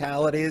awesome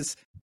fatalities.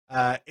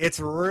 It's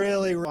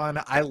really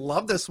fun. I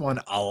love this one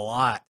a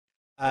lot.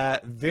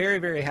 Very,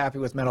 very happy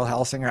with Metal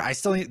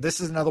Hellsinger. This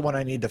is another one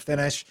I need to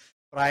finish,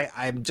 but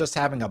I'm just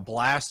having a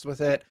blast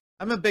with it.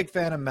 I'm a big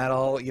fan of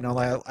metal.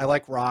 I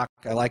like rock.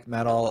 I like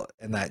metal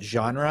in that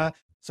genre.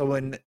 So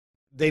when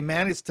they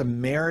managed to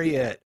marry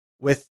it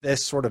with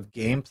this sort of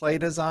gameplay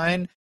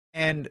design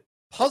and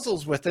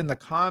puzzles within the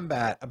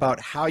combat about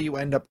how you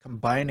end up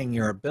combining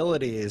your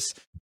abilities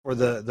for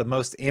the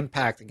most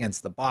impact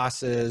against the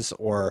bosses,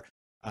 or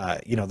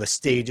the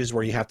stages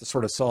where you have to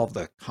sort of solve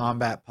the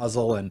combat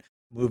puzzle and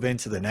move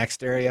into the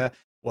next area,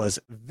 was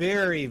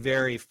very,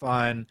 very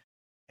fun.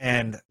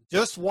 And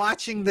just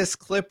watching this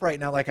clip right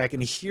now, like I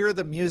can hear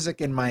the music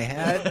in my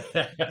head,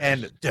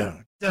 and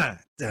dun, dun,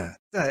 dun,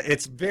 dun.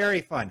 It's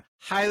very fun.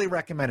 Highly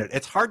recommend it.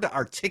 It's hard to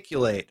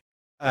articulate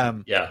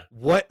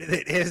what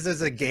it is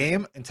as a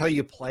game until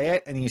you play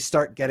it and you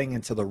start getting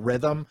into the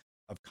rhythm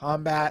of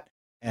combat.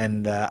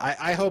 And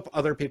I hope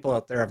other people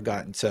out there have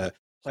gotten to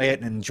play it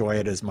and enjoy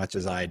it as much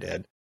as I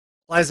did.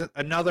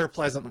 Another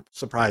pleasant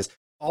surprise.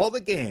 All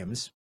the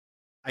games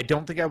I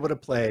don't think I would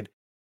have played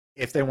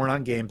if they weren't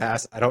on Game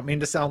Pass. I don't mean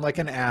to sound like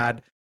an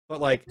ad,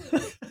 but like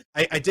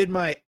I did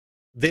my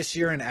this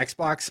year in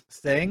Xbox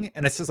thing,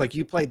 and it says like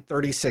you played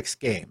 36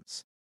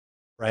 games,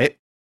 right?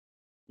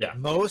 Yeah.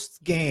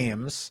 Most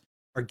games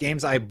are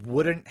games I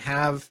wouldn't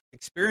have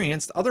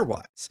experienced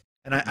otherwise.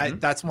 And I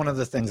that's one of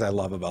the things I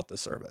love about the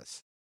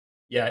service.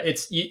 Yeah,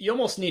 it's you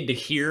almost need to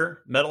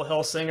hear Metal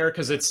Hellsinger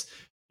because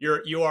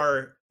you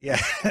are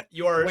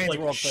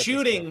like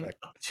shooting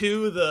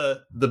to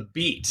the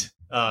beat,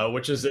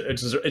 which is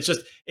it's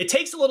just it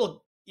takes a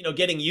little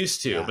getting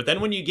used to, but then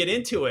when you get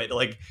into it,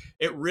 like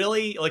it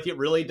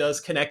really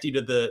does connect you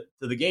to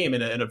the game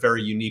in a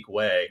very unique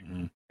way.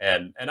 Mm-hmm.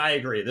 And I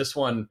agree, this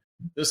one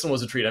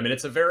was a treat. I mean,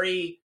 it's a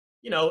very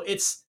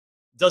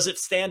does it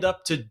stand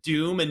up to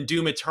Doom and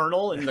Doom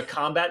Eternal in the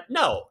combat?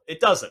 No, it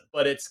doesn't.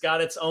 But it's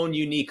got its own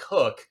unique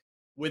hook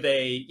with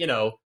a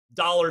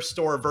dollar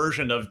store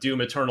version of Doom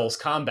Eternal's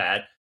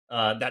combat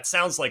that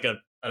sounds like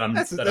I'm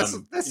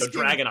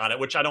dragging on it,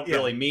 which I don't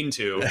really mean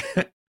to.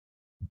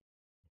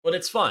 But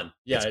it's fun.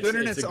 Yeah, it's good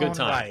in its own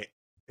right.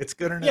 It's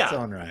good in its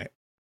own right.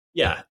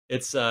 Yeah,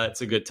 it's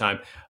a good time.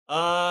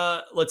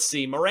 Let's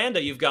see,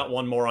 Miranda, you've got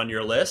one more on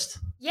your list.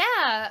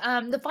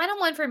 Yeah, the final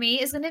one for me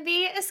is going to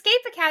be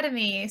Escape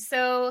Academy.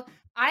 So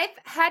I've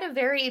had a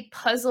very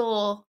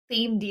puzzle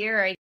themed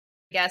year, I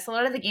guess. A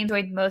lot of the games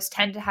I most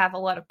tend to have a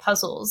lot of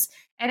puzzles,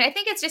 and I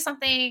think it's just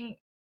something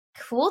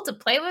cool to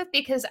play with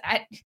because you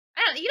don't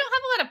have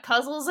a lot of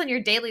puzzles in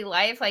your daily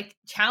life, like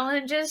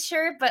challenges,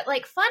 sure, but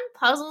like fun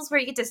puzzles where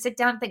you get to sit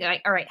down and think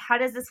like, all right, how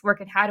does this work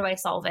and how do I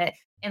solve it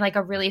in like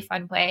a really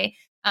fun way?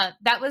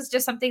 That was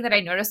just something that I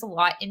noticed a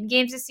lot in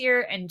games this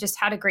year and just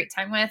had a great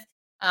time with,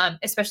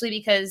 especially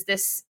because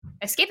this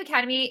Escape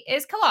Academy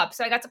is co-op.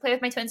 So I got to play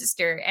with my twin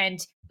sister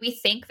and we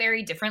think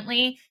very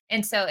differently.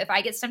 And so if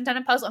I get stumped on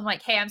a puzzle, I'm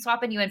like, hey, I'm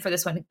swapping you in for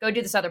this one. Go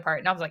do this other part.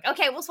 And I was like,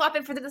 okay, we'll swap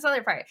in for this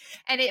other part.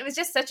 And it was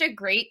just such a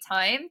great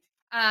time.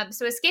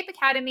 So Escape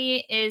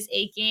Academy is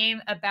a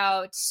game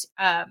about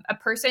a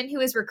person who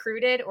is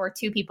recruited, or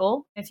two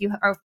people, if you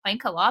are playing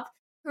co-op,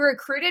 who are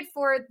recruited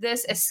for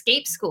this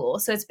escape school.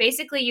 So it's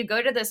basically you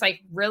go to this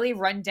like really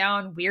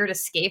rundown, weird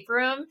escape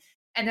room,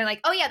 and they're like,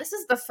 oh yeah, this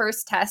is the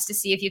first test to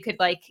see if you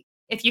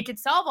could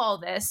solve all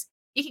this.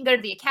 you can go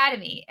to the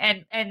academy,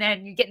 and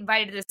then you get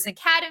invited to this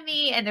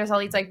academy, and there's all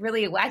these like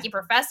really wacky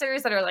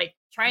professors that are like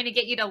trying to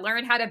get you to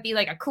learn how to be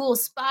like a cool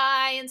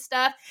spy and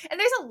stuff. And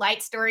there's a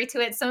light story to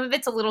it. Some of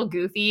it's a little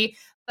goofy,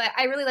 but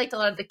I really liked a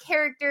lot of the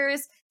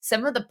characters.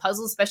 Some of the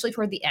puzzles, especially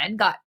toward the end,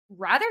 got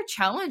rather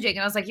challenging.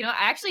 And I was like, I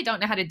actually don't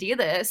know how to do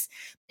this.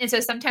 And so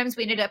sometimes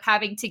we ended up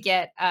having to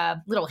get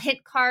little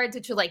hint cards,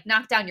 which would like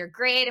knock down your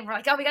grade. And we're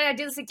like, oh, we got to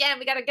do this again.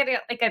 We got to get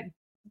like a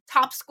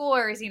top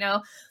scores,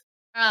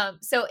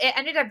 So it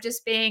ended up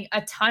just being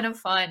a ton of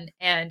fun.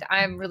 And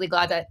I'm really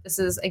glad that this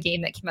is a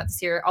game that came out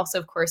this year. Also,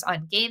 of course,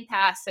 on Game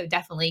Pass. So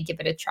definitely give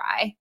it a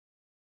try.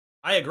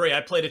 I agree. I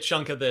played a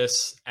chunk of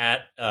this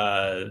at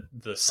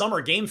the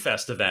Summer Game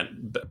Fest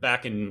event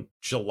back in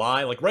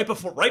July, like right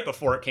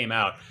before it came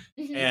out,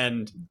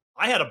 and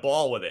I had a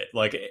ball with it.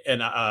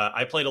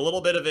 I played a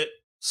little bit of it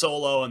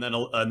solo, and then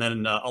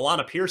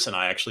Alana Pierce and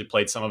I actually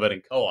played some of it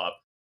in co-op.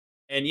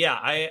 And yeah,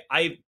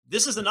 I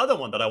this is another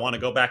one that I want to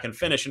go back and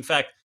finish. In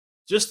fact,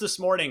 just this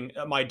morning,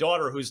 my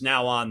daughter, who's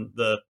now on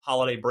the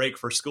holiday break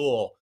for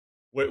school,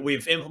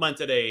 we've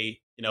implemented a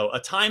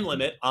time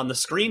limit on the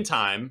screen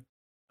time.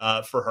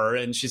 For her,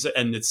 and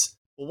it's,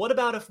 well, what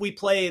about if we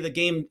play a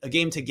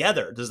game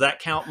together? Does that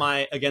count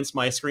against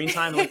my screen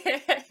time? Like,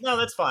 no,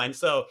 that's fine.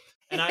 So,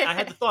 and I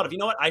had the thought of,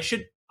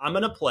 I'm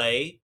going to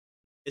play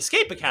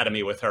Escape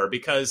Academy with her,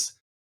 because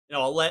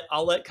I'll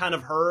let kind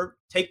of her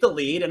take the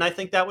lead, and I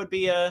think that'd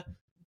be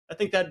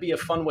a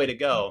fun way to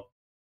go.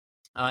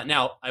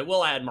 Now, I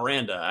will add,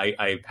 Miranda,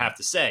 I have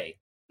to say,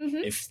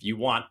 if you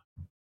want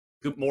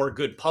more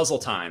good puzzle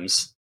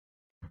times,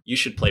 you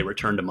should play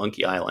Return to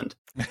Monkey Island.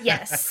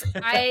 Yes,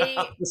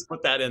 I'll just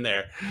put that in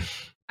there.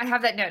 I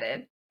have that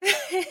noted.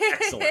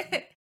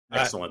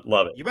 Excellent.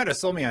 Love it. You might have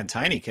sold me on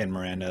Tinykin,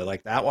 Miranda.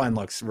 Like, that one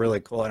looks really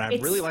cool, and I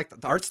really like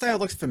the art style.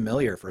 Looks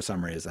familiar for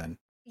some reason.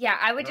 Yeah,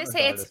 I would just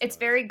say it's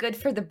very good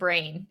for the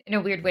brain, in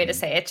a weird way to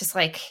say it. Just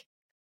like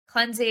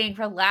cleansing,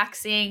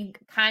 relaxing,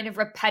 kind of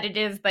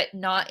repetitive, but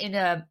not in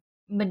a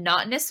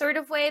monotonous sort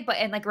of way, but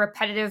in like a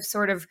repetitive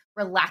sort of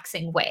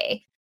relaxing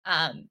way.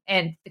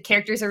 And the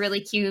characters are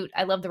really cute.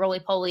 I love the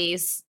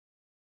roly-polies.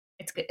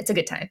 It's good. It's a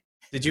good time.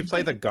 Did you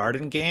play the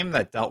garden game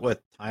that dealt with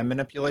time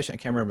manipulation? I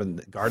can't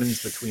remember, the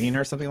Gardens Between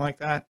or something like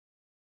that.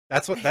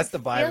 That's the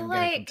vibe I'm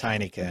getting from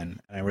Tinykin, and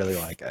I really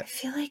like it. I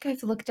feel like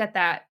I've looked at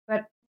that,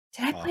 but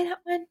did I play that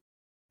one?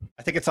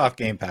 I think it's off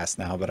Game Pass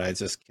now, but I was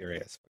just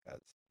curious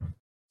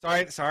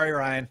because. Sorry,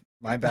 Ryan.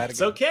 My bad.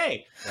 It's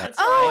okay. Yeah.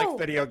 I like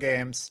video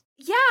games.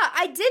 Yeah,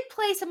 I did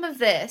play some of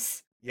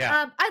this.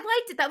 Yeah. I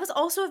liked it. That was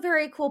also a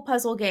very cool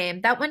puzzle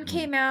game. That one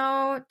came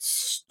out.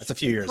 That's a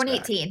few years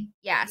 2018. Back.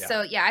 Yeah.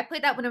 So yeah, I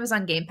played that when it was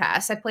on Game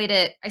Pass. I played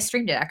it. I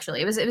streamed it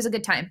actually. It was a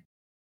good time.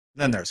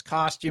 Then there's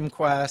Costume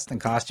Quest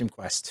and Costume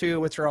Quest 2,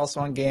 which are also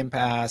on Game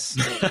Pass.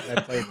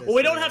 Well,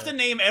 we don't have to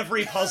name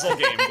every puzzle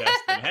game,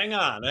 Destin. Hang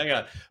on.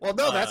 Well,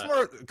 no, that's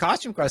more.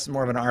 Costume Quest is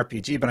more of an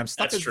RPG, but I'm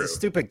stuck with this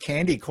stupid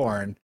candy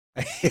corn,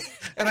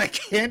 and I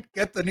can't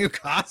get the new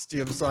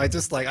costume, so I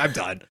just I'm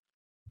done.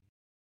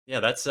 Yeah,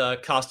 that's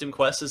Costume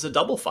Quest is a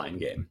Double Fine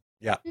game.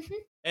 Yeah.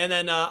 And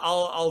then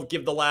I'll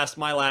give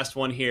my last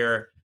one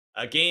here.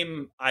 A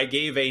game I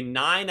gave a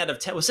 9 out of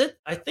 10. Was it?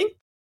 I think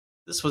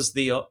this was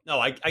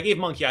I gave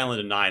Monkey Island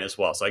a 9 as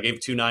well. So I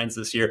gave 2 9s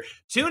this year.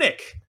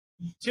 Tunic,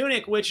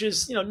 which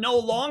is no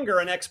longer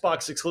an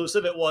Xbox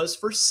exclusive. It was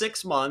for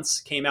 6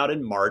 months. Came out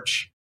in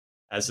March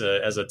as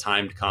a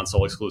timed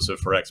console exclusive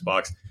for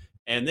Xbox.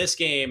 And this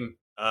game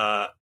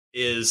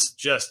is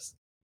just,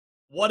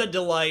 what a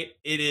delight.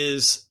 It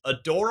is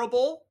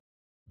adorable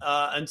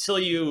until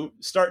you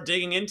start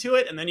digging into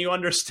it, and then you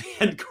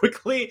understand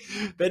quickly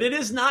that it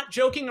is not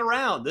joking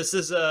around. This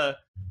is a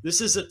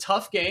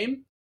tough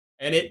game,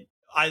 and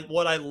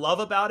what I love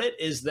about it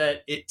is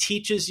that it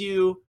teaches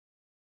you,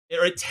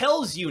 or it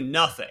tells you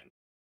nothing.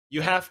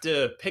 You have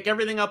to pick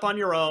everything up on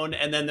your own,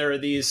 and then there are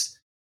these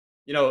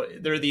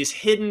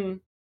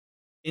hidden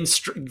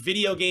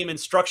video game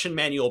instruction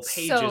manual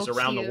pages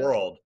around the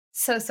world.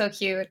 So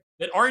cute.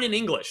 That aren't in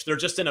English. They're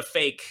just in a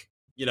fake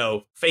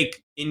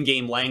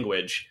in-game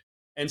language.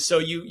 And so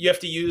you have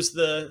to use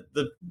the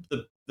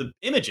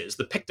images,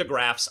 the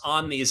pictographs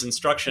on these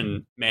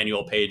instruction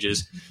manual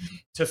pages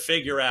to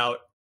figure out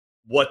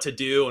what to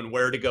do and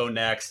where to go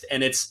next.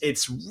 And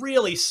it's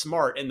really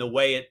smart in the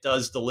way it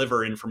does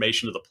deliver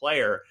information to the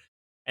player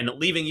and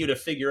leaving you to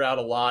figure out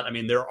a lot. I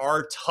mean, there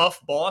are tough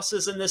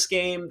bosses in this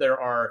game.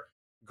 There are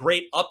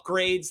great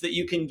upgrades that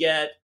you can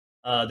get.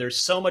 There's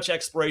so much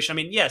exploration. I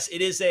mean, yes,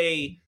 it is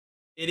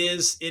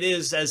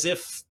as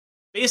if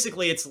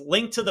basically it's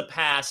Link to the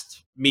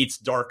Past meets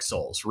Dark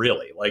Souls,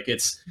 really. Like,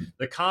 it's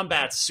the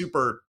combat's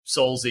super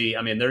soulsy.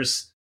 I mean,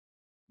 there's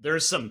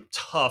some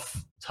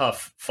tough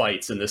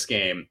fights in this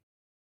game,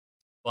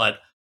 but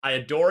I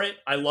adore it.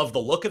 I love the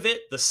look of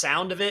it, the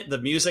sound of it. The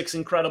music's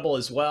incredible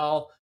as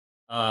well.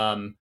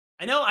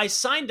 I know I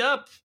signed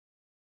up,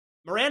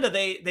 Miranda.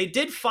 They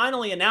did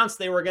finally announce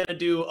they were going to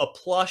do a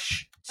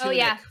plush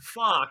Tunic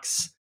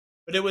Fox,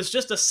 but it was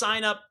just a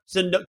sign up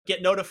to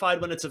get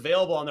notified when it's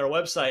available on their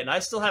website, and I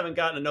still haven't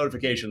gotten a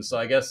notification. So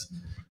I guess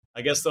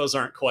I guess those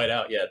aren't quite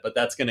out yet, but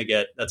that's gonna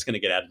get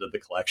added to the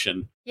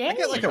collection. Yeah, I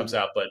get When it comes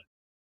out. But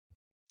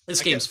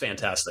this game's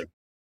fantastic.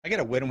 I get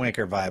a Wind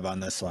Waker vibe on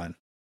this one,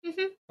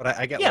 but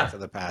I get Link to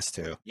the Past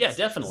too. Yeah,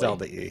 definitely.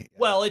 Zelda-y.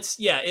 Well, it's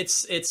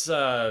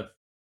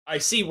I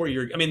see where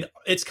you're. I mean,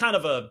 it's kind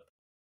of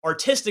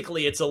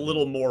artistically, it's a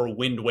little more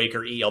Wind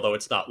Waker-y, although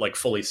it's not like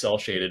fully cell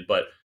shaded.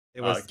 But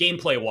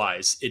gameplay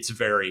wise, it's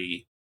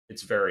very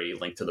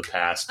Link to the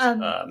Past.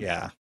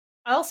 Yeah.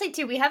 I'll say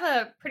too, we have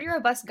a pretty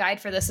robust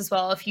guide for this as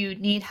well if you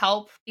need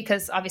help,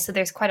 because obviously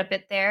there's quite a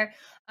bit there.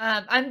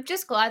 I'm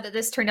just glad that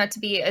this turned out to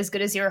be as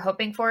good as you were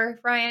hoping for,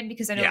 Ryan,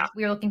 because I know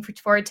we were looking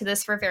forward to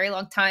this for a very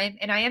long time.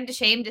 And I am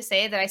ashamed to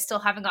say that I still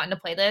haven't gotten to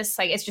play this.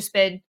 Like, it's just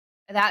been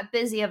that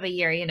busy of a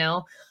year, you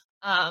know?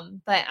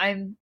 But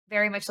I'm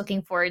very much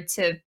looking forward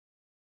to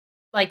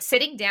like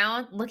sitting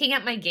down, looking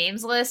at my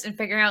games list and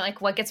figuring out like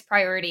what gets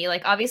priority.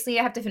 Like, obviously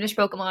I have to finish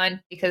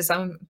Pokemon because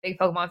I'm a big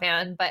Pokemon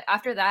fan. But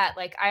after that,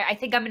 like, I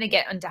think I'm going to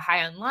get into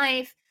High on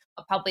Life.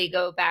 I'll probably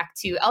go back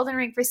to Elden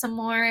Ring for some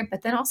more.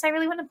 But then also I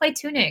really want to play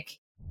Tunic.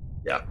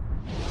 Yeah.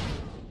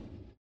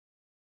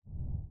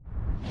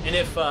 And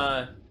if,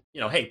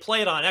 hey,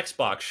 play it on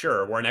Xbox,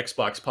 sure. We're an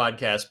Xbox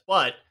podcast.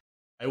 But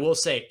I will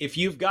say, if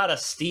you've got a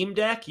Steam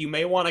Deck, you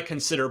may want to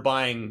consider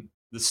buying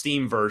the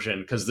Steam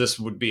version, because this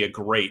would be a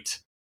great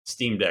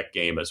Steam Deck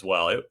game as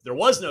well.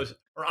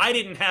 I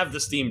didn't have the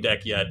Steam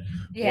Deck yet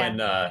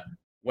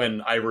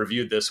when I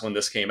reviewed this when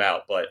this came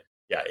out. But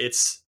yeah,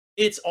 it's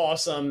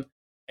awesome.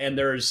 And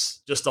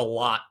there's just a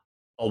lot.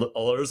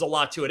 There's a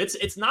lot to it.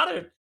 It's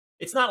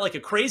not like a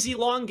crazy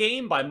long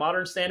game by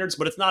modern standards,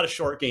 but it's not a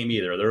short game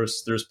either.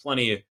 There's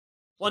plenty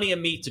of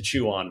meat to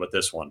chew on with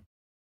this one.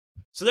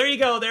 So there you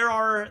go. There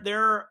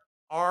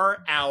are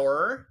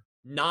our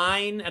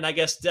 9, and I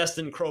guess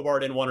Destin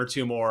crowbarred in 1 or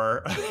 2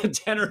 more,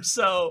 10 or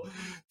so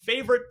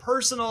favorite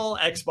personal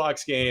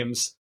Xbox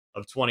games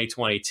of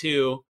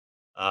 2022.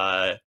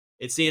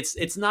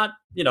 It's not,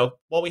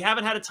 while we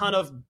haven't had a ton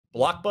of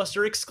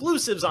blockbuster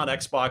exclusives on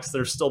Xbox,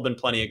 there's still been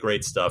plenty of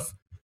great stuff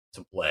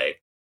to play.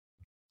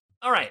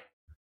 All right.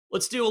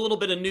 Let's do a little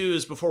bit of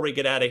news before we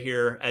get out of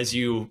here. As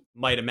you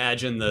might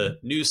imagine, the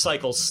news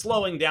cycle's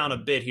slowing down a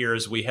bit here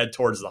as we head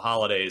towards the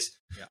holidays.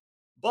 Yeah.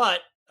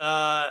 But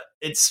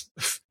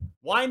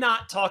why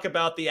not talk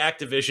about the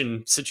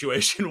Activision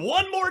situation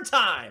one more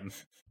time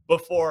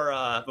before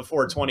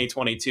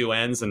 2022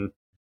 ends? And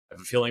I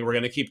have a feeling we're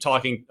going to keep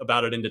talking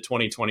about it into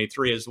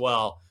 2023 as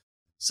well.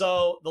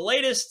 So the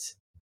latest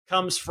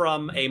comes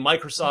from a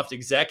Microsoft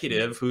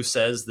executive who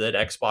says that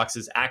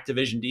Xbox's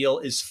Activision deal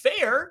is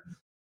fair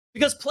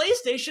because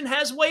PlayStation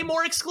has way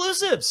more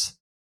exclusives.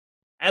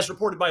 As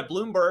reported by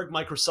Bloomberg,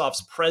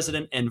 Microsoft's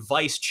president and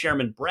vice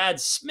chairman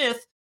Brad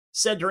Smith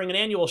said during an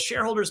annual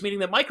shareholders meeting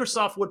that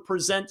Microsoft would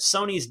present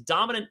Sony's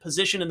dominant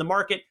position in the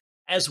market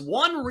as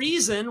one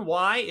reason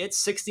why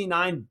its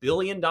 $69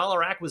 billion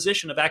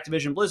acquisition of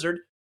Activision Blizzard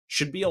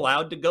should be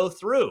allowed to go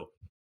through.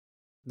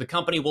 The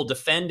company will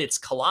defend its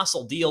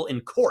colossal deal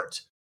in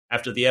court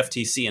after the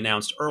FTC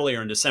announced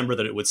earlier in December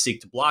that it would seek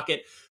to block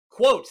it.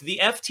 Quote, the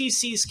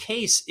FTC's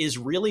case is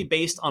really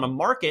based on a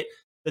market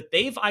that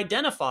they've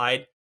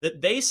identified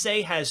that they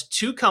say has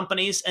 2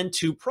 companies and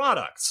 2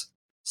 products,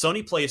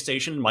 Sony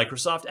PlayStation and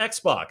Microsoft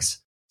Xbox,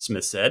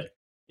 Smith said.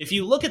 If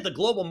you look at the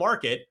global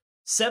market,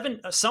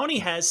 Sony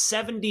has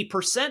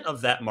 70%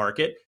 of that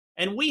market,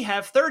 and we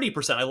have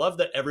 30%. I love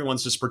that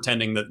everyone's just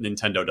pretending that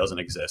Nintendo doesn't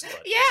exist.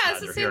 But yeah,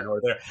 neither here nor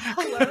there.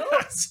 Hello?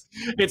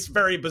 It's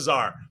very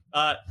bizarre.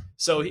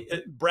 So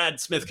Brad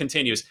Smith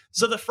continues.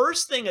 So the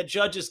first thing a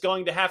judge is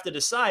going to have to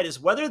decide is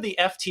whether the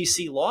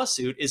FTC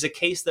lawsuit is a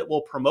case that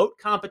will promote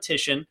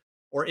competition,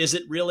 or is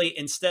it really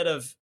instead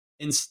of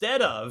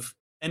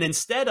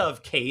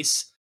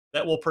case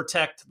that will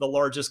protect the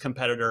largest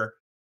competitor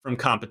from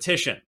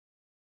competition.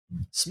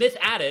 Smith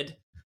added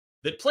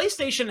that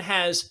PlayStation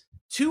has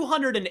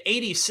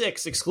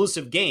 286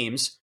 exclusive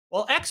games,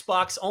 while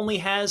Xbox only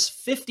has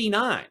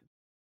 59.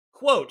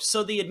 Quote,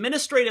 so the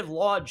administrative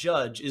law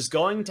judge is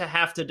going to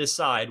have to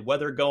decide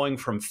whether going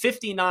from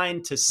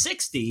 59 to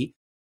 60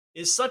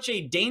 is such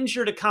a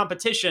danger to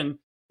competition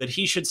that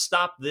he should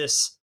stop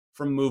this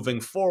from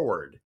moving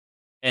forward.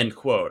 End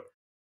quote.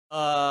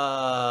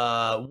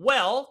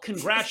 Well,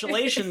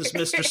 congratulations,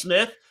 Mr.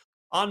 Smith,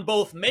 on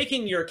both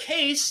making your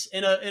case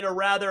in a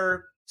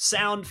rather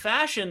sound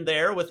fashion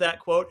there with that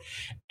quote,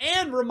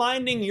 and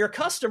reminding your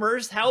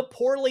customers how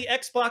poorly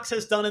Xbox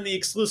has done in the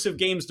exclusive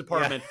games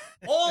department,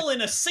 all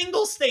in a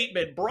single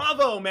statement.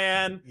 Bravo,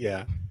 man.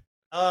 Yeah.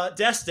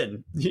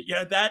 Destin,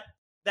 yeah,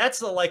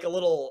 that's like a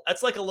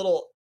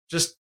little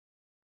just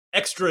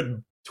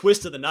extra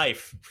twist of the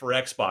knife for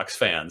Xbox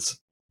fans.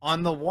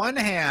 On the one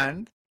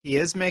hand, he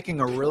is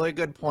making a really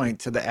good point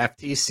to the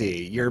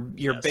FTC.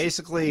 You're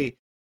basically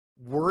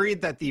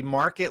worried that the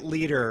market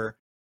leader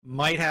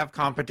might have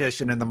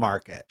competition in the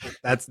market.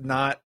 That's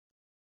not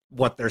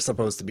what they're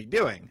supposed to be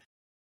doing.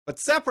 But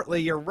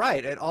separately, you're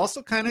right. It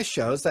also kind of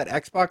shows that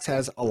Xbox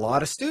has a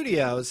lot of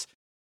studios,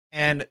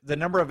 and the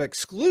number of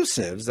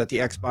exclusives that the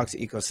Xbox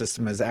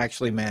ecosystem has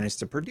actually managed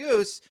to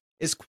produce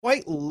is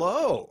quite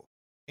low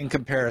in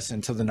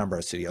comparison to the number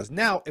of studios.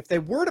 Now, if they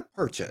were to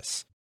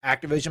purchase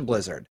Activision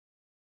Blizzard,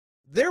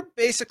 they're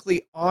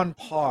basically on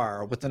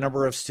par with the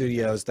number of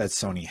studios that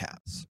Sony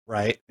has,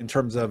 right? In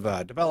terms of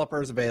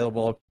developers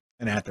available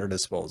and at their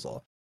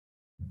disposal.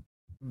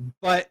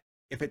 But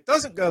if it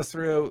doesn't go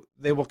through,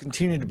 they will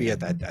continue to be at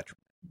that detriment.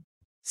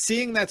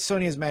 Seeing that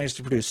Sony has managed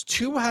to produce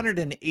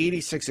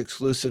 286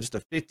 exclusives to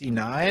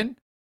 59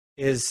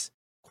 is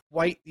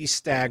quite the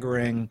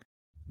staggering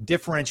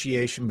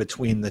differentiation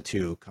between the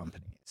two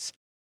companies.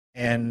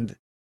 And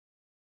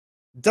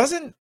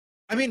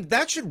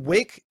that should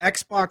wake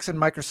Xbox and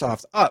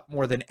Microsoft up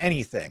more than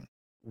anything.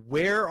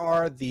 Where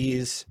are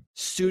these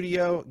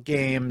studio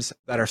games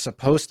that are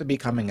supposed to be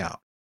coming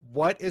out?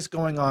 What is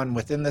going on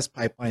within this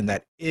pipeline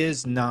that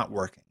is not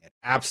working? It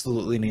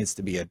absolutely needs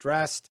to be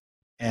addressed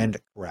and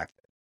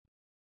corrected.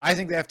 I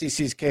think the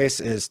FTC's case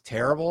is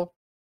terrible.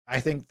 I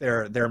think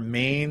their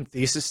main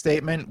thesis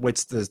statement,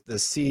 which the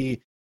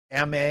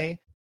CMA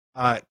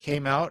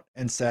came out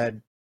and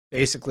said,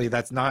 basically,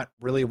 that's not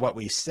really what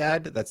we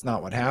said. That's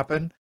not what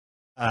happened.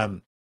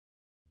 And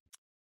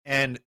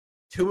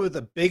two of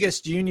the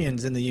biggest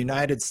unions in the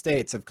United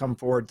States have come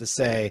forward to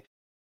say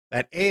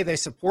that A, they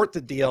support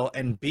the deal,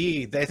 and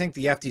B, they think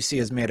the FTC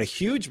has made a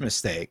huge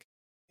mistake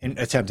in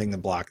attempting to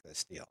block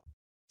this deal.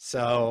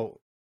 So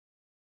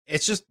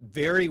it's just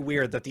very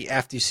weird that the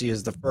FTC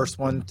is the first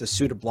one to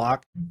sue to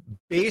block,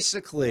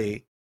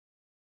 basically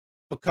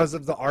because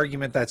of the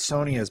argument that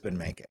Sony has been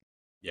making.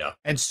 Yeah.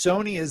 And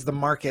Sony is the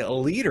market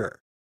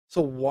leader.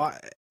 So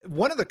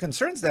one of the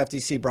concerns the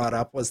FTC brought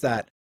up was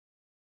that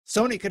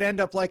Sony could end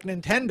up like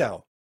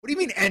Nintendo. What do you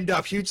mean end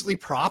up hugely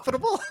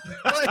profitable?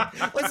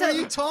 What are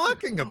you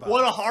talking about?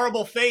 What a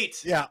horrible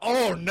fate. Yeah.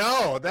 Oh,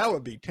 no, that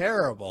would be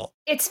terrible.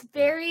 It's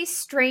very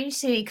strange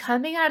to me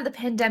coming out of the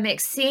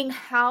pandemic, seeing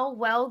how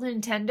well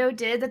Nintendo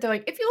did, that they're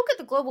like, if you look at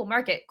the global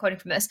market, quoting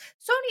from this,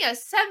 Sony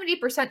has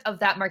 70% of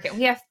that market.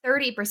 We have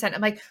 30%.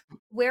 I'm like,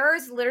 where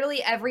is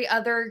literally every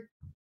other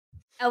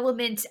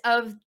element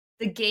of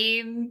the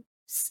game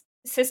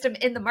system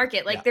in the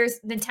market? Like, there's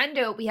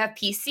Nintendo, we have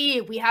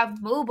PC, we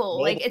have mobile.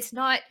 Like, it's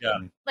not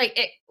like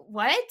it.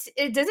 What?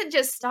 It doesn't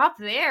just stop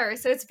there.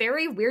 So it's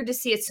very weird to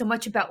see it so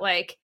much about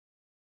like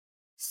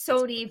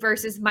Sony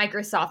versus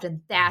Microsoft,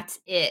 and that's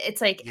it. It's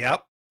like,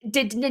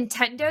 did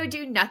Nintendo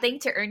do nothing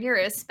to earn your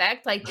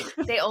respect? Like,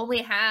 they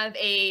only have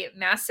a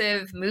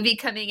massive movie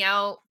coming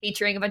out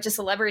featuring a bunch of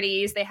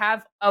celebrities. They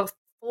have a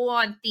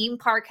full-on theme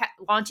park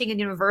launching in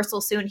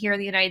Universal soon here in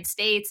the United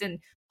States and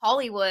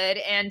Hollywood,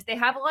 and they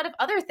have a lot of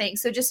other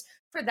things. So just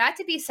for that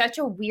to be such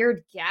a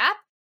weird gap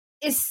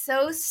is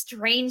so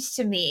strange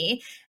to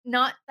me.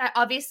 Not that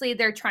obviously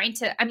they're trying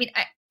to,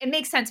 it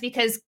makes sense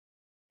because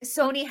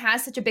Sony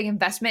has such a big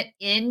investment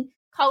in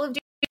Call of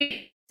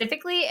Duty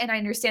specifically, and I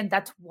understand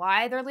that's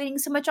why they're leaning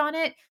so much on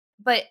it,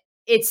 but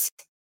it's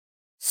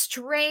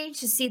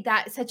strange to see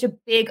that such a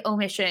big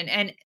omission.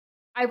 And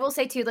I will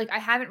say too, like, I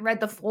haven't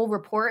read the full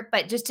report,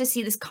 but just to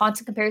see this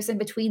constant comparison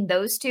between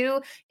those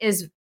two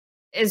is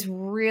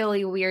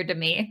really weird to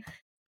me.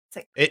 It's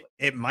like,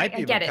 it might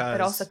be, I get it,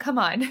 but also come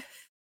on.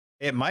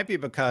 It might be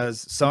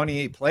because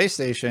Sony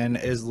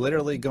PlayStation is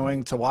literally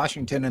going to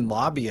Washington and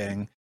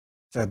lobbying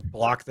to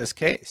block this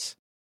case.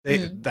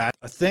 That's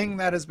a thing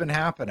that has been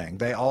happening.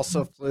 They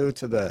also flew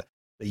to the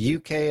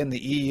UK and the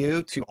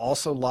EU to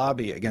also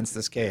lobby against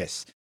this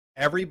case.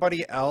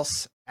 Everybody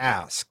else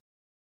has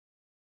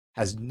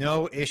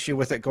no issue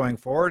with it going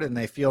forward, and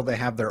they feel they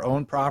have their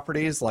own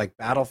properties like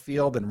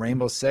Battlefield and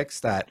Rainbow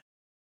Six that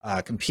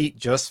compete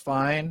just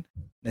fine.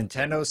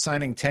 Nintendo's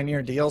signing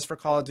 10-year deals for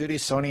Call of Duty.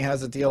 Sony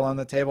has a deal on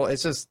the table.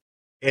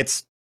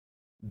 It's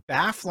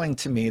baffling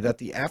to me that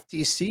the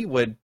FTC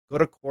would go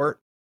to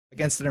court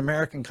against an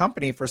American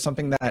company for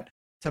something that,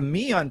 to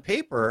me, on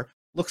paper,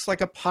 looks like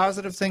a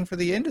positive thing for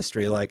the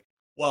industry. Like,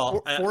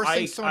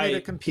 forcing Sony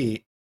to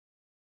compete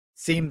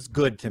seems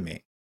good to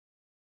me.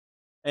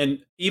 And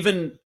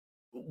even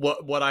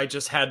what I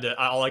just had to,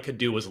 all I could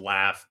do was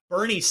laugh.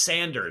 Bernie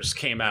Sanders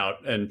came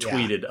out and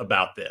tweeted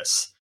about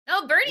this.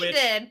 Oh, Bernie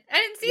did. I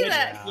didn't see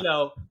that. You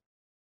know,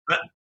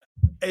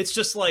 it's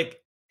just like,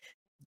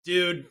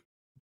 dude,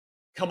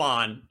 come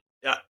on.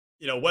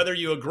 You know, whether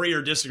you agree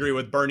or disagree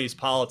with Bernie's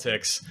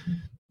politics,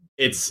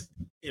 it's,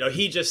 you know,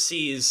 he just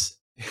sees,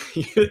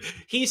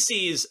 he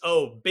sees,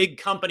 oh, big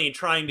company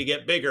trying to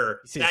get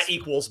bigger, that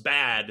equals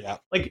bad. Yeah.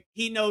 Like,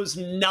 he knows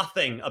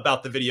nothing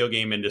about the video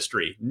game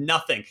industry.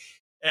 Nothing.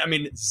 I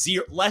mean,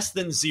 less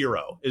than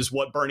zero is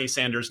what Bernie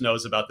Sanders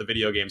knows about the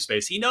video game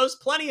space. He knows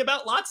plenty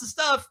about lots of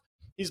stuff.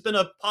 He's been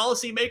a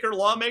policymaker,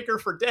 lawmaker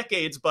for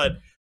decades, but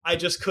I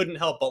just couldn't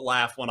help but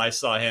laugh when I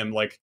saw him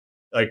like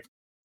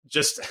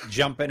just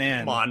jumping in.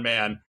 Come on,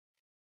 man.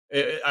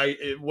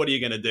 What are you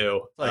going to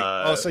do?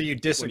 Like, so you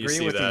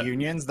disagree with the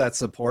unions that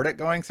support it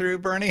going through,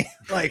 Bernie?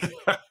 Like,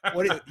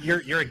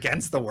 you're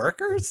against the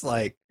workers?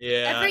 Like,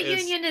 yeah, every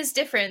union is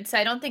different, so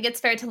I don't think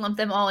it's fair to lump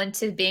them all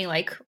into being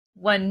like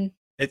one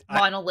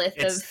monolith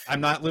of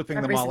I'm not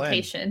looping them all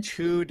in.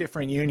 Two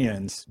different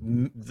unions,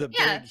 the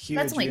big,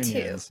 huge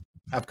unions,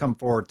 have come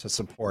forward to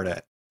support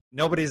it.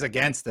 nobody's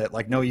against it.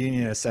 Like, no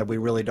union has said we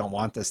really don't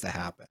want this to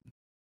happen.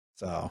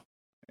 So,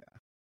 yeah.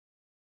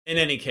 In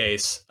any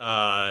case,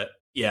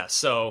 yeah.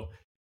 So,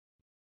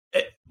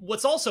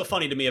 what's also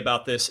funny to me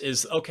about this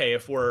is, okay,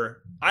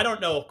 I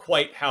don't know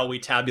quite how we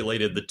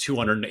tabulated the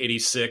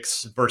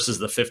 286 versus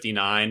the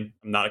 59.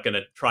 I'm not going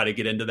to try to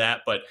get into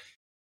that, but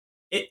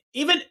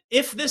even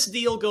if this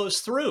deal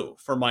goes through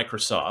for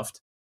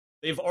Microsoft,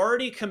 they've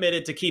already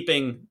committed to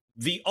keeping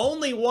the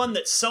only one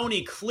that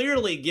Sony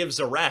clearly gives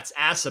a rat's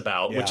ass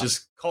about, which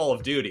is Call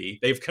of Duty.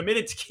 They've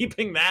committed to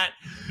keeping that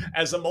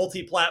as a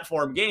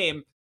multi-platform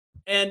game.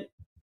 And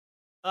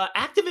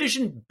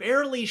Activision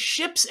barely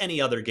ships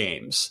any other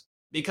games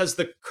because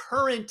the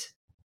current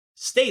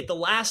state, the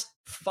last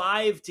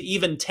 5 to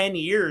even 10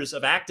 years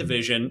of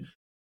Activision,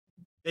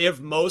 they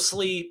have most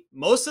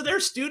of their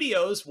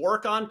studios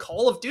work on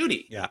Call of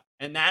Duty. Yeah.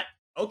 And that's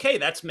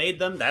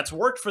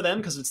worked for them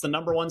because it's the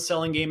number one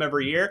selling game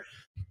every year.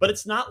 But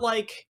it's not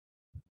like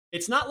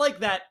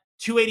that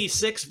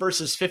 286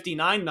 versus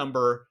 59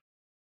 number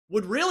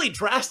would really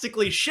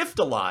drastically shift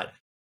a lot.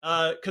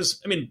 Because,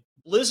 I mean,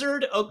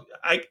 Blizzard,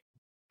 I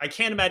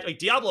can't imagine, like,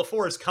 Diablo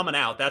 4 is coming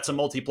out. That's a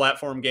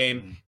multi-platform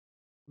game.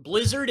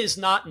 Blizzard is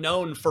not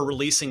known for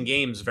releasing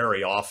games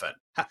very often.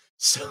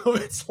 So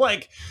it's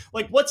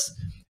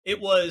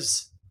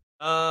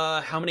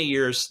how many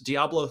years?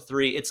 Diablo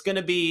 3. It's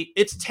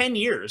 10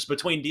 years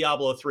between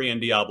Diablo 3 and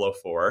Diablo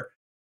 4.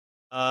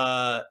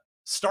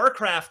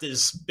 StarCraft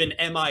has been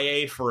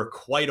MIA for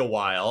quite a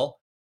while.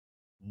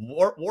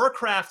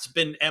 Warcraft's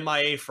been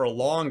MIA for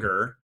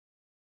longer.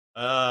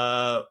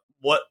 Overwatch,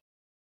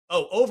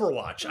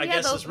 I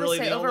guess, is really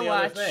the only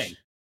other thing.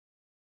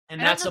 And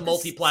that's a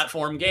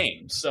multi-platform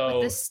game. So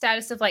what the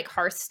status of like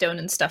Hearthstone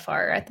and stuff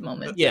are at the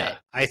moment. Yeah.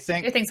 I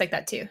think there are things like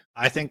that too.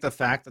 I think the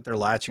fact that they're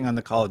latching on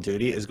the Call of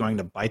Duty is going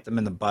to bite them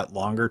in the butt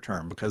longer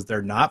term because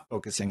they're not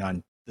focusing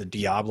on the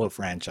Diablo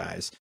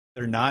franchise.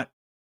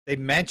 They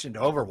mentioned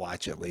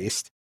Overwatch at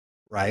least,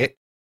 right?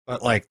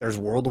 But like there's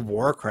World of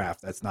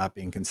Warcraft that's not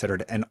being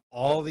considered, and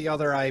all the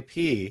other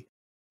IP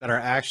that are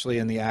actually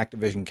in the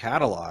Activision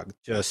catalog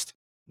just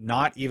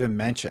not even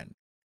mentioned.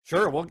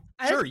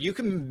 Sure, you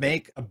can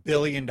make $1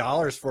 billion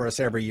for us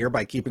every year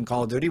by keeping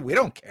Call of Duty. We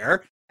don't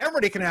care.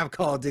 Everybody can have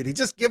Call of Duty.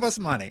 Just give us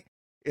money,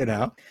 you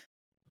know?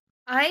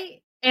 I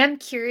am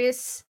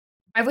curious.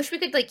 I wish we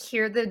could like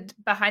hear the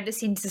behind the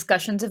scenes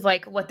discussions of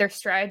like what their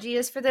strategy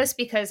is for this,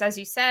 because as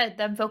you said,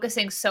 them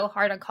focusing so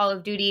hard on Call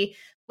of Duty,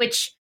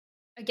 which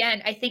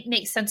again, I think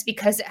makes sense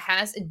because it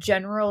has a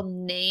general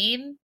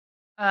name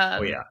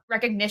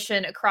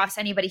recognition across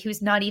anybody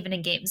who's not even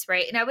in games,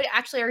 right? And I would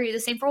actually argue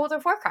the same for World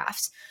of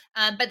Warcraft.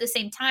 But at the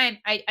same time,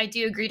 I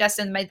do agree,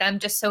 Dustin, by them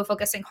just so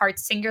focusing hard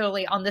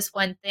singularly on this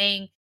one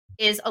thing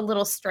is a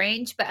little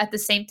strange. But at the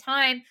same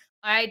time,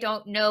 I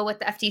don't know what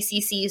the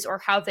FTC sees or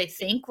how they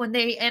think when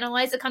they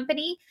analyze a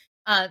company.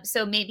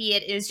 So maybe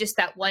it is just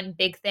that one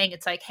big thing.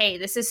 It's like, hey,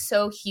 this is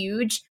so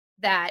huge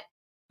that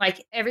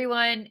like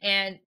everyone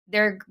and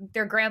their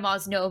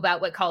grandmas know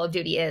about what Call of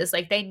Duty is.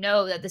 Like they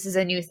know that this is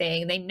a new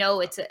thing. They know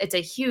it's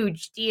a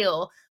huge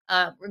deal,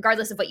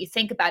 regardless of what you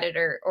think about it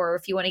or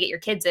if you want to get your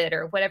kids it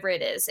or whatever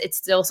it is. It's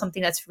still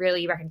something that's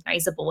really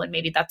recognizable, and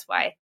maybe that's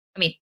why. I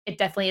mean, it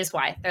definitely is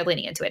why they're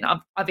leaning into it.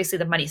 And obviously,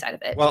 the money side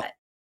of it.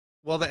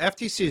 Well, the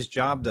FTC's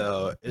job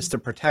though is to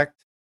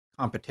protect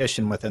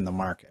competition within the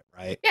market,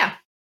 right? Yeah.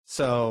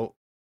 So,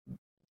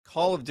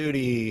 Call of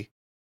Duty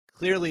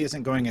clearly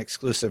isn't going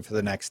exclusive for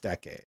the next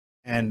decade.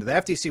 And the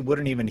FTC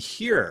wouldn't even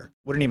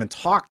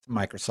talk to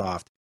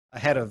Microsoft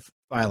ahead of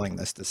filing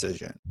this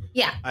decision.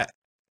 Yeah.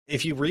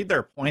 If you read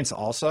their points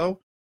also,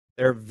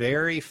 they're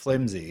very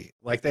flimsy.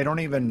 Like they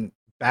don't even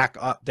back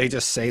up. They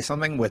just say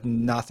something with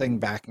nothing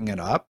backing it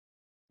up.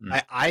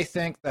 I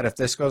think that if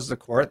this goes to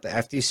court, the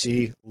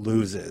FTC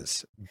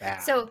loses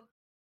bad. So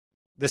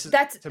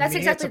that's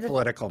exactly it's a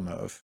political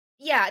move.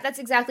 Yeah, that's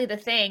exactly the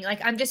thing. Like,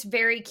 I'm just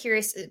very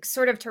curious,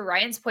 sort of to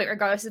Ryan's point,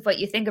 regardless of what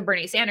you think of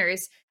Bernie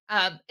Sanders.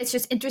 It's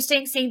just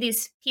interesting seeing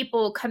these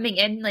people coming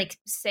in, like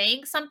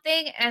saying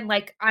something. And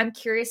like, I'm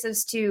curious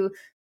as to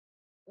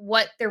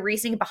what the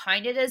reasoning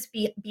behind it is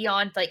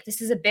beyond like,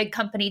 this is a big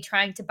company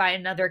trying to buy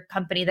another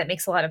company that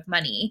makes a lot of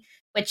money,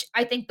 which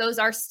I think those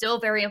are still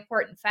very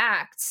important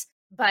facts.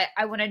 But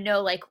I want to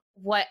know like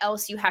what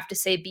else you have to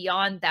say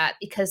beyond that,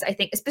 because I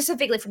think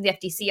specifically from the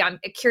FTC, I'm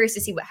curious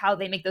to see how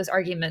they make those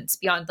arguments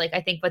beyond like,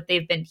 I think what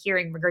they've been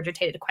hearing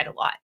regurgitated quite a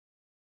lot.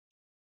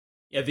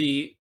 Yeah.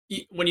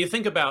 When you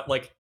think about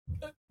like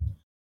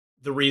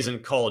the reason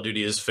Call of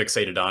Duty is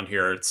fixated on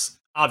here, it's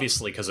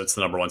obviously because it's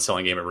the number one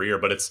selling game every year,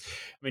 but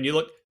you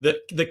look,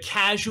 the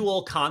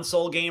casual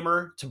console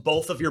gamer, to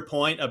both of your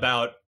point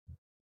about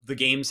the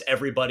games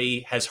everybody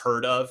has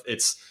heard of,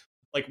 it's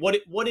like, what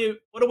do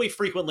we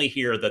frequently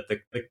hear that the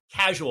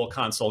casual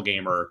console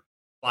gamer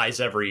buys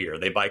every year?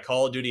 They buy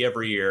Call of Duty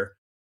every year.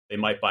 They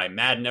might buy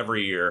Madden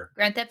every year.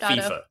 Grand Theft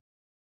Auto. FIFA.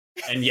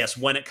 And yes,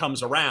 when it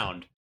comes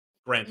around,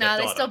 Grand Theft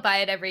Auto. No, they still buy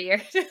it every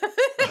year.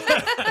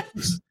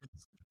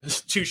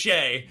 Touche,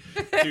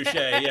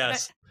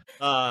 yes.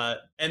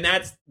 And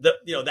that's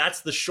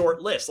the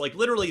short list. Like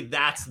literally,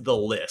 that's the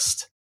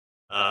list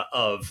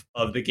of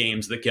the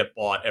games that get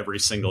bought every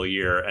single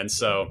year. And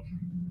so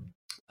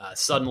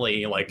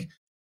suddenly, like,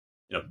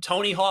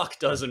 Tony Hawk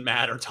doesn't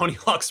matter. Tony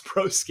Hawk's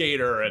Pro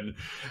Skater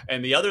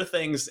and the other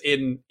things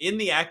in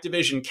the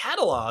Activision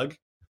catalog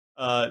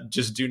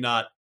just do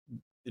not.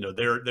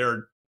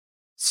 They're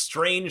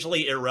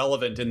strangely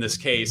irrelevant in this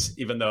case,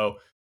 even though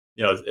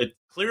it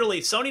clearly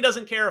Sony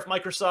doesn't care if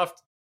Microsoft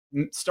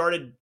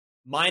started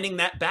mining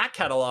that back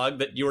catalog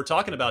that you were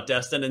talking about,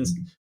 Destin, and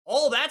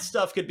all that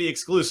stuff could be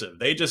exclusive.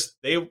 They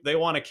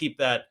want to keep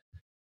that.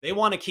 They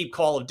want to keep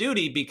Call of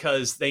Duty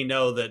because they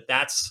know that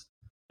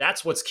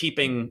that's what's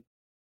keeping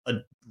a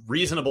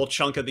reasonable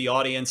chunk of the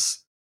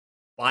audience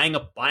buying,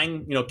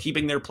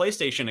 keeping their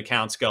PlayStation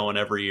accounts going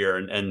every year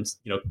and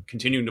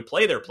continuing to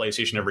play their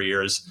PlayStation every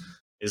year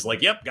is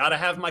like, yep, got to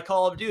have my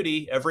Call of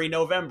Duty every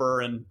November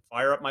and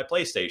fire up my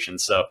PlayStation.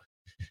 So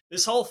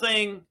this whole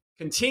thing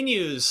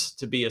continues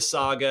to be a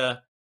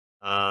saga.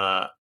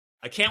 I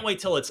can't wait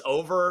till it's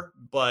over,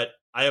 but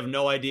I have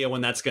no idea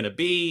when that's going to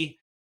be.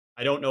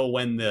 I don't know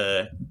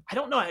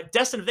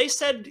Destin, have they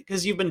said,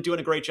 because you've been doing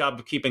a great job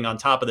of keeping on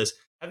top of this,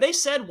 have they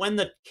said when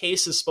the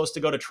case is supposed to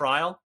go to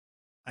trial?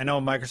 I know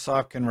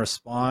Microsoft can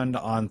respond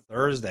on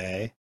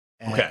Thursday,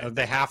 and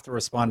they have to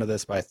respond to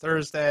this by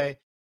Thursday.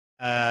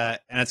 And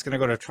it's going to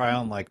go to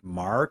trial in like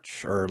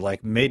March or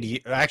like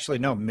mid-year,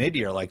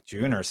 like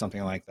June or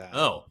something like that.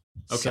 Oh,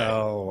 okay.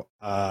 So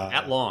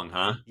that long,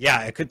 huh?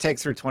 Yeah, it could take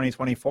through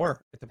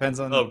 2024. It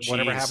depends on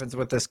whatever happens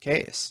with this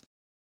case.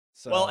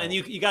 So, well, and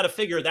you got to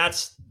figure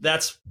that's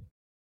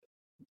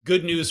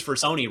good news for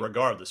Sony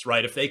regardless,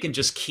 right? If they can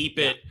just keep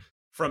it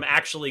from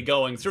actually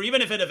going through,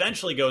 even if it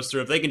eventually goes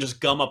through, if they can just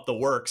gum up the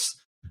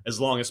works as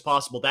long as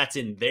possible, that's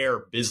in their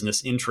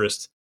business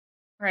interest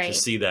to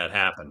see that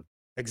happen.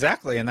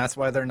 Exactly, and that's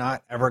why they're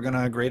not ever going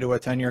to agree to a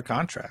 10-year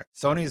contract.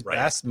 Sony's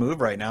best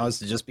move right now is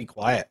to just be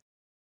quiet.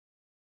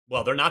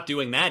 Well, they're not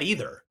doing that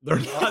either. They're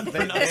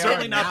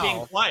certainly not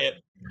being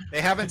quiet.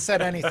 They haven't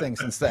said anything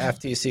since the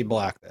FTC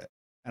blocked it.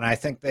 And I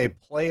think they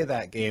play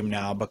that game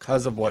now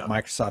because of what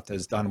Microsoft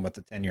has done with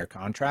the 10-year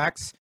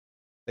contracts.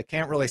 They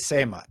can't really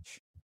say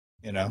much,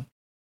 All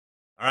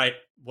right.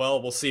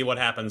 Well, we'll see what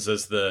happens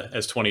as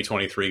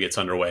 2023 gets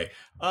underway.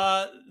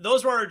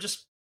 Those were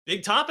just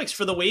big topics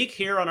for the week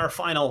here on our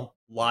final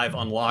Live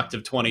Unlocked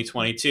of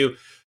 2022.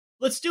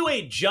 Let's do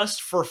a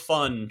just for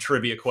fun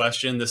trivia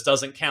question. This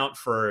doesn't count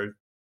for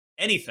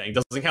anything.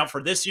 Doesn't count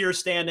for this year's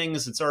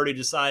standings. It's already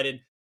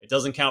decided. It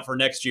doesn't count for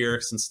next year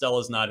since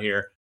Stella's not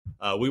here.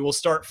 We will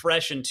start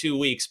fresh in 2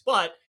 weeks,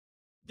 but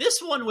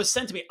this one was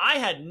sent to me. I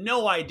had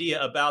no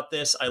idea about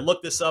this. I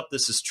looked this up.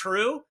 This is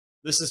true.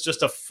 This is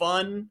just a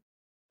fun,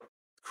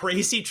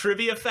 crazy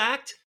trivia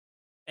fact.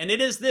 And it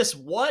is this: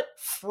 what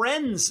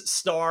Friends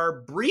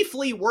star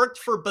briefly worked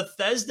for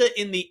Bethesda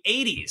in the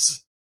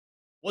 80s?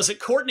 Was it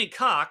Courtney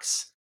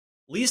Cox,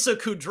 Lisa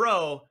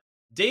Kudrow,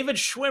 David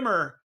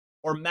Schwimmer,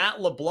 or Matt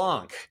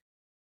LeBlanc?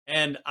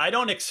 And I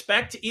don't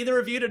expect either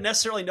of you to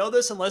necessarily know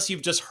this unless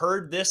you've just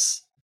heard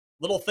this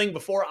little thing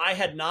before. I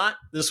had not.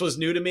 This was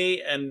new to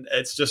me, and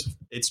it's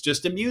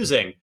just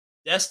amusing.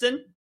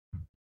 Destin?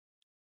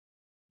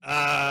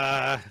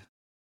 I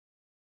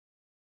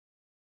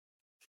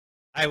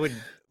would,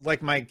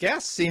 like, my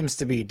guess seems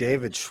to be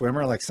David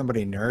Schwimmer, like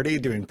somebody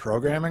nerdy doing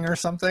programming or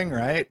something,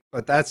 right?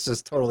 But that's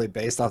just totally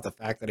based off the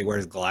fact that he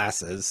wears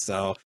glasses,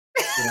 so,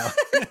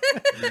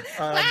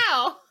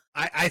 Wow.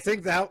 I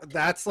think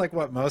that's like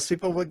what most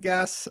people would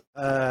guess.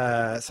 So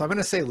I'm going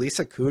to say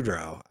Lisa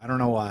Kudrow. I don't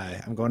know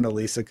why. I'm going to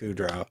Lisa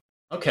Kudrow.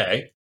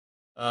 Okay.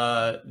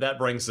 That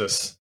brings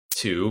us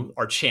to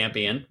our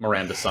champion,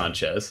 Miranda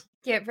Sanchez.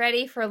 Get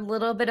ready for a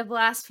little bit of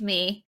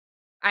blasphemy.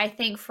 I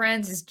think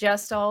Friends is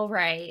just all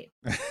right.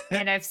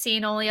 And I've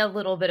seen only a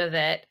little bit of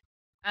it.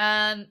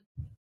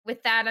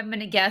 With that, I'm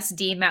going to guess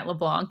D. Matt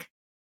LeBlanc.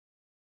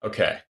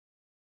 Okay.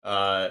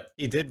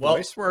 He did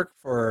voice work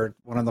for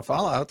one of the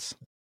Fallouts.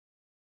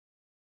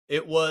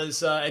 It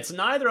was, it's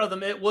neither of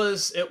them. It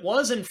was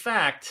in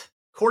fact,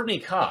 Courtney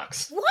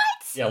Cox. What?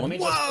 Yeah, let me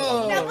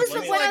just... That was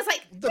the one I was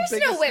like, there's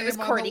no way it was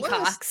Courtney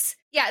Cox.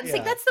 Yeah, it's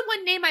like, that's the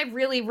one name I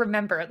really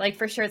remember. Like,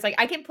 for sure. It's like,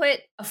 I can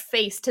put a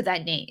face to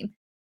that name.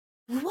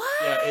 What?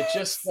 Yeah, it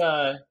just...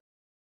 Wow.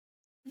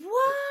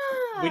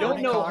 We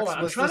don't know. Hold on,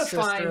 I'm trying to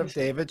find... of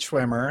David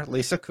Schwimmer.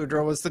 Lisa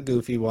Kudrow was the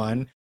goofy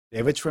one.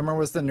 David Schwimmer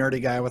was the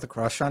nerdy guy with a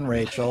crush on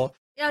Rachel.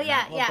 Oh,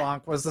 yeah, Matt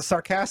LeBlanc was the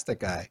sarcastic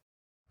guy.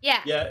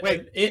 Yeah. Yeah,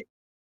 wait,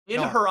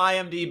 her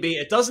IMDb,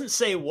 it doesn't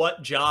say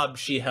what job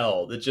she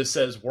held. It just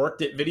says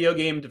worked at video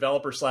game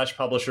developer /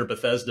 publisher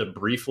Bethesda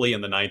briefly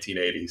in the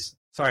 1980s.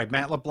 Sorry,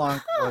 Matt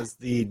LeBlanc was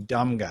the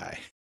dumb guy,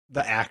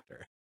 the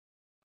actor.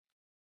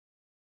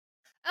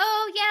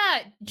 Oh,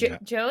 yeah.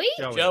 Joey?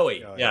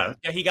 Joey. Yeah.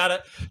 He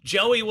got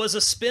Joey was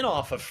a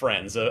spin-off of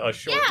Friends, a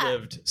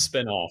short-lived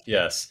spin-off,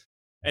 yes.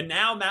 And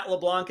now Matt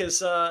LeBlanc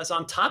is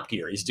on Top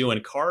Gear. He's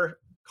doing car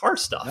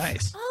stuff.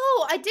 Nice.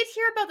 Oh, I did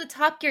hear about the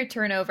Top Gear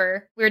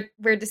turnover.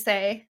 Weird to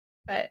say,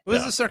 but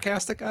who's the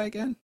sarcastic guy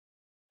again?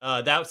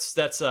 That's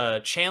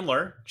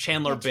Chandler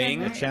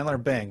Bing, Chandler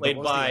Bing,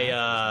 played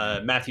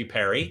by Matthew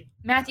Perry.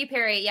 Matthew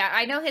Perry, yeah,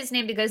 I know his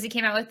name because he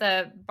came out with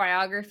a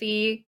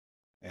biography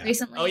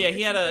recently. Oh yeah,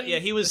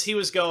 he was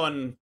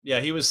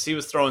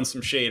throwing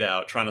some shade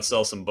out, trying to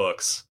sell some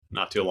books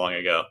not too long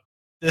ago.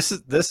 This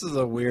is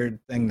a weird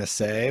thing to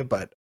say,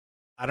 but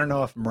I don't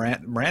know if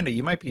Miranda,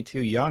 you might be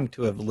too young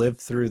to have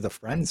lived through the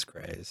Friends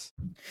craze.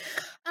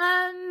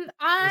 It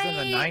was in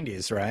the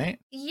 90s, right?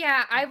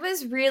 Yeah, I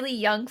was really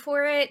young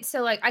for it,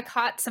 so like I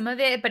caught some of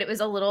it, but it was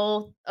a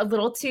little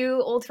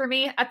too old for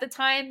me at the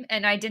time,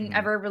 and I didn't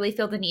ever really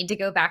feel the need to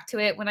go back to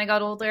it when I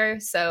got older.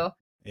 So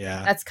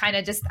yeah, that's kind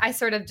of just I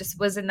sort of just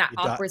was in that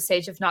awkward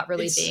stage of not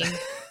really being.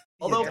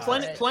 Although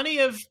plenty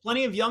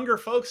of younger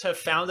folks have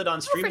found it on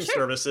streaming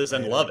services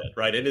and love it,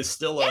 right? It is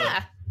still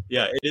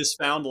it is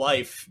found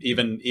life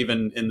even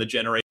in the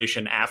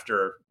generation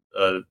after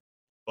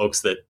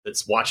folks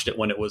that's watched it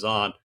when it was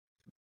on.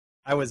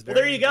 I was very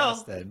there you go.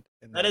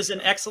 That is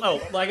an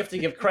excellent. Oh, I have to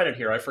give credit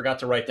here. I forgot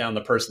to write down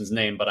the person's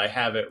name, but I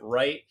have it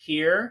right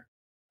here.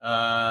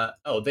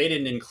 They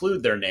didn't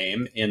include their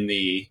name in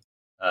the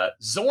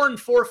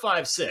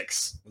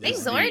Zorn456. Thanks,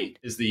 Zorn.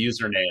 Is the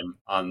username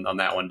on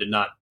that one? Did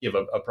not give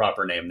a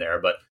proper name there,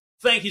 but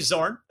thank you,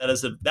 Zorn.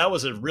 That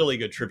was a really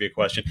good trivia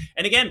question.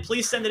 And again,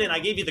 please send it in. I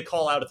gave you the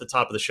call out at the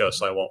top of the show,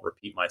 so I won't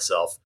repeat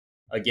myself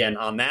again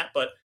on that.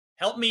 But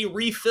help me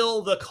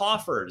refill the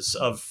coffers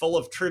full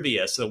of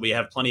trivia so that we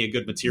have plenty of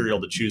good material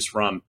to choose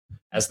from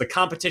as the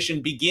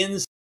competition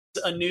begins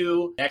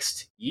anew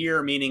next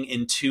year, meaning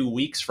in 2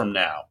 weeks from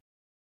now.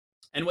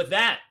 And with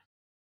that,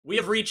 we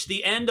have reached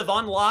the end of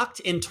Unlocked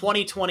in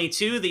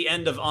 2022, the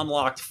end of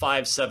Unlocked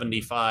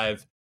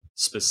 575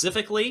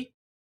 specifically.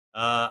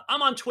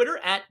 I'm on Twitter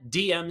at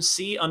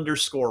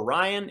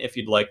DMC_Ryan if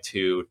you'd like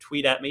to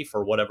tweet at me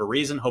for whatever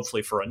reason,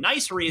 hopefully for a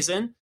nice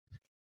reason.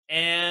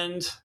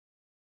 And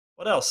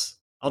what else?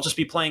 I'll just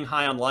be playing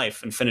High on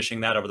Life and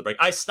finishing that over the break.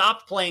 I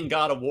stopped playing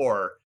God of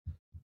War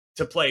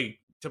to play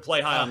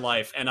High on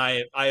Life, and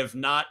I have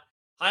not.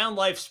 High on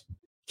Life's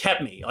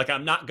kept me. Like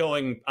I'm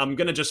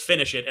gonna just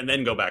finish it and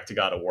then go back to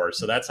God of War.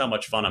 So that's how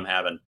much fun I'm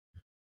having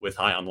with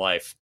High on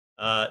Life.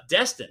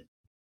 Destin.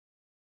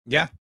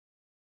 Yeah.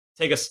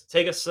 Take us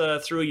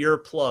through your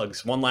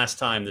plugs one last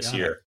time this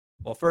year.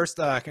 Well, first,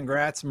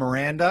 congrats,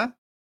 Miranda,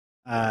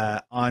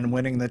 on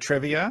winning the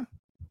trivia.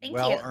 Thank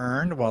well you.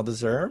 Earned, well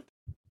deserved.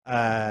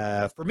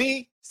 For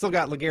me, still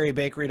got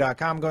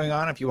LegaryBakery.com going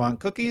on if you want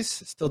cookies.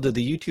 Still do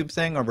the YouTube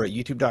thing over at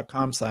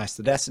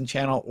youtube.com/The Destin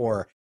Channel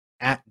or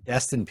at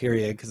Destin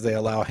period because they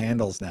allow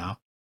handles now.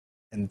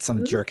 And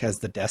some jerk has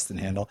the Destin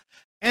handle.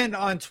 And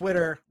on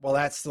Twitter, well,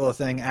 that's still a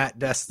thing, at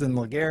Destin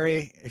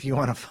Legary, if you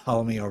want to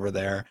follow me over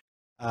there.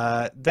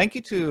 Thank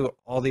you to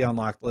all the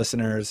Unlocked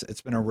listeners.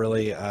 It's been a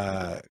really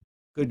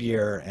good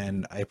year,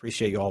 and I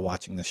appreciate you all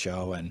watching the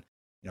show and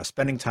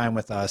spending time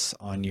with us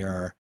on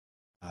your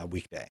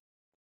weekday.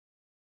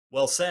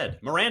 Well said.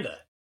 Miranda.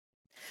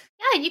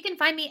 Yeah, you can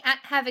find me at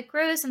Havoc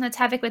Rose, and that's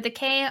Havoc with a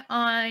K,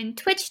 on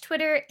Twitch,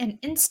 Twitter, and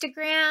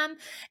Instagram.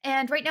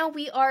 And right now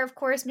we are, of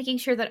course, making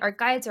sure that our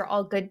guides are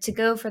all good to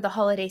go for the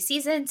holiday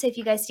season. So if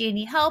you guys do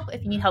need help,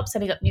 if you need help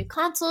setting up new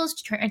consoles,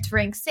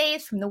 transferring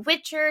saves from The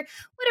Witcher,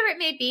 whatever it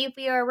may be,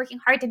 we are working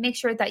hard to make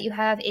sure that you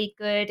have a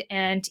good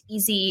and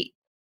easy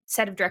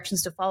set of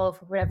directions to follow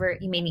for whatever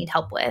you may need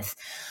help with.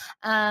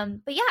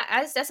 But yeah,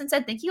 as Destin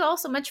said, thank you all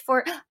so much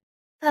for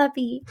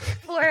listening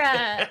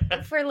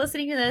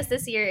to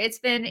this year. It's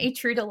been a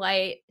true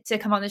delight to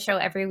come on the show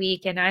every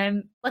week, and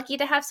I'm lucky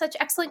to have such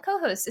excellent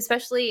co-hosts,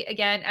 especially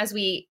again as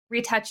we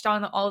retouched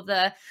on all of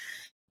the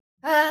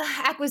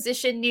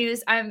acquisition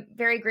news. I'm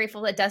very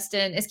grateful that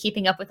Destin is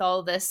keeping up with all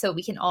of this so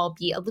we can all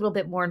be a little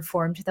bit more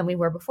informed than we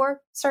were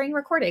before starting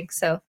recording.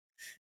 So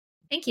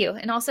thank you.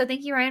 And also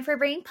thank you, Ryan, for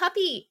bringing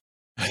Puppy.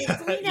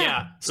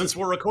 Yeah, since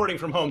we're recording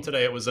from home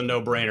today, it was a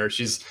no-brainer.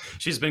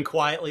 She's been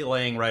quietly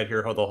laying right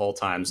here the whole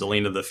time.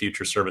 Zelina, the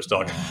future service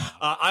dog.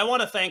 I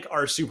want to thank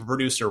our super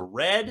producer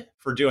Red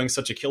for doing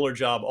such a killer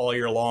job all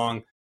year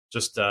long.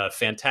 Just a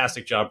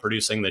fantastic job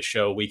producing the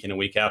show week in and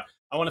week out.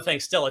 I want to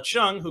thank Stella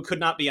Chung, who could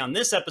not be on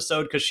this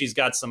episode because she's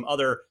got some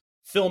other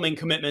filming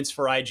commitments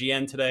for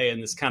IGN today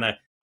and this kind of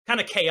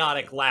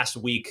chaotic last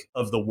week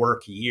of the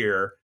work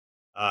year.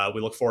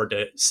 We look forward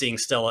to seeing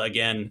Stella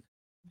again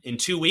in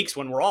 2 weeks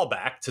when we're all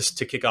back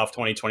to kick off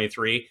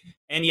 2023.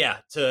 And yeah,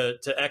 to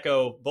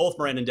echo both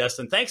Miranda and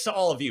Destin, thanks to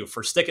all of you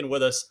for sticking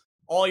with us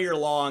all year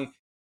long.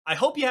 I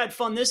hope you had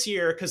fun this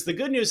year, because the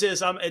good news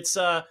is I'm going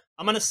to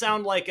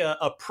sound like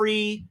a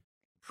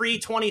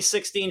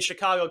pre-2016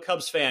 Chicago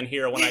Cubs fan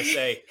here when I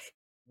say,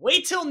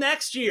 wait till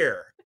next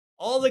year.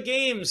 All the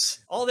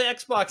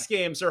Xbox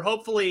games are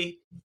hopefully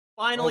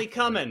finally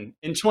coming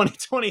in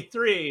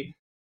 2023.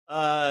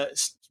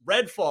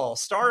 Redfall,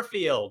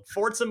 Starfield,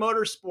 Forza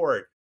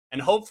Motorsport,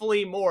 and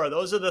hopefully more.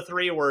 Those are the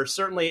three we're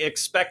certainly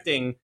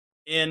expecting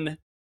in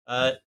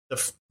the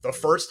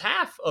first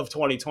half of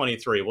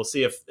 2023. We'll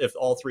see if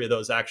all three of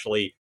those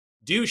actually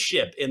do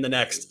ship in the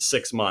next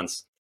 6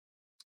 months.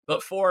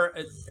 But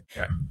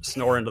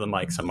snore into the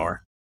mic some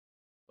more.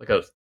 Like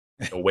a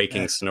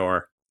waking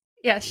snore.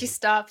 Yeah, she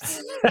stopped.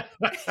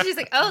 She's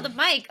like, oh, the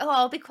mic. Oh,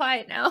 I'll be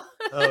quiet now.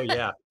 Oh,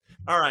 yeah.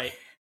 All right.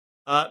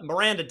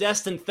 Miranda,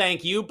 Destin,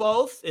 thank you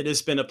both. It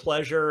has been a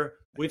pleasure.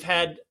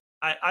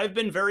 I've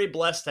been very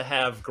blessed to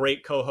have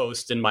great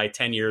co-hosts in my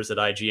 10 years at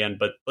IGN,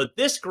 but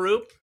this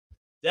group,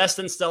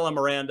 Destin, Stella,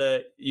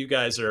 Miranda, you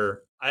guys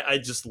are, I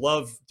just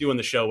love doing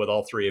the show with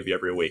all three of you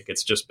every week.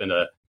 It's just been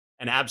an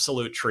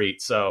absolute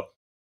treat. So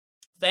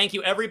thank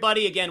you,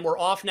 everybody. Again, we're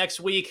off next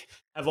week.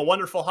 Have a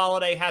wonderful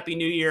holiday. Happy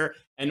New Year.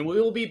 And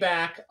we will be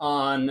back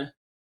on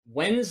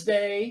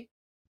Wednesday,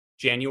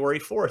 January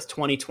 4th,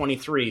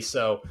 2023.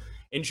 So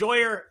enjoy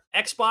your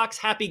Xbox,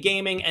 happy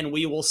gaming, and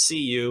we will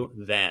see you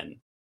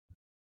then.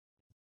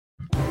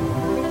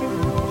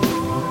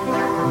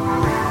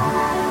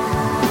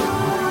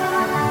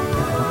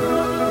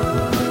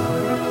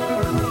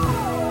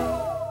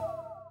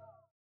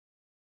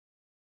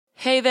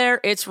 Hey there,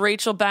 it's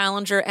Rachel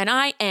Ballinger, and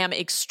I am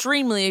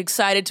extremely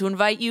excited to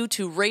invite you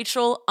to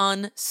Rachel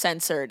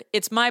Uncensored.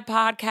 It's my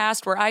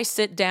podcast where I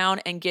sit down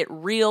and get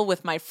real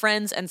with my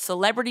friends and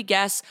celebrity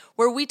guests,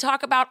 where we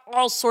talk about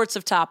all sorts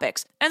of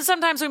topics. And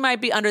sometimes we might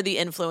be under the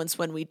influence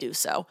when we do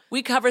so.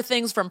 We cover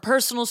things from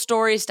personal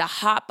stories to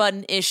hot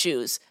button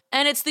issues.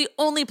 And it's the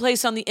only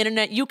place on the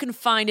internet you can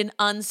find an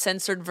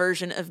uncensored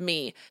version of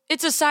me.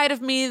 It's a side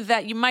of me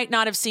that you might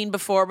not have seen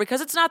before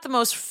because it's not the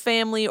most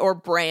family or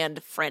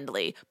brand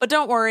friendly. But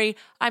don't worry,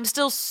 I'm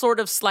still sort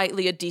of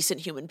slightly a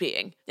decent human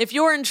being. If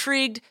you're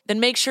intrigued, then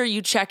make sure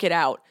you check it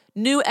out.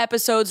 New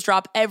episodes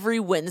drop every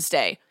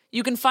Wednesday.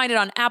 You can find it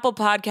on Apple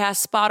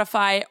Podcasts,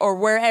 Spotify, or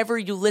wherever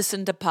you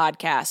listen to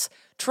podcasts.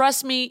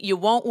 Trust me, you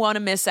won't want to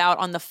miss out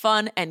on the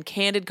fun and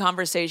candid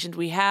conversations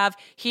we have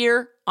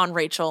here on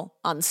Rachel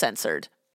Uncensored.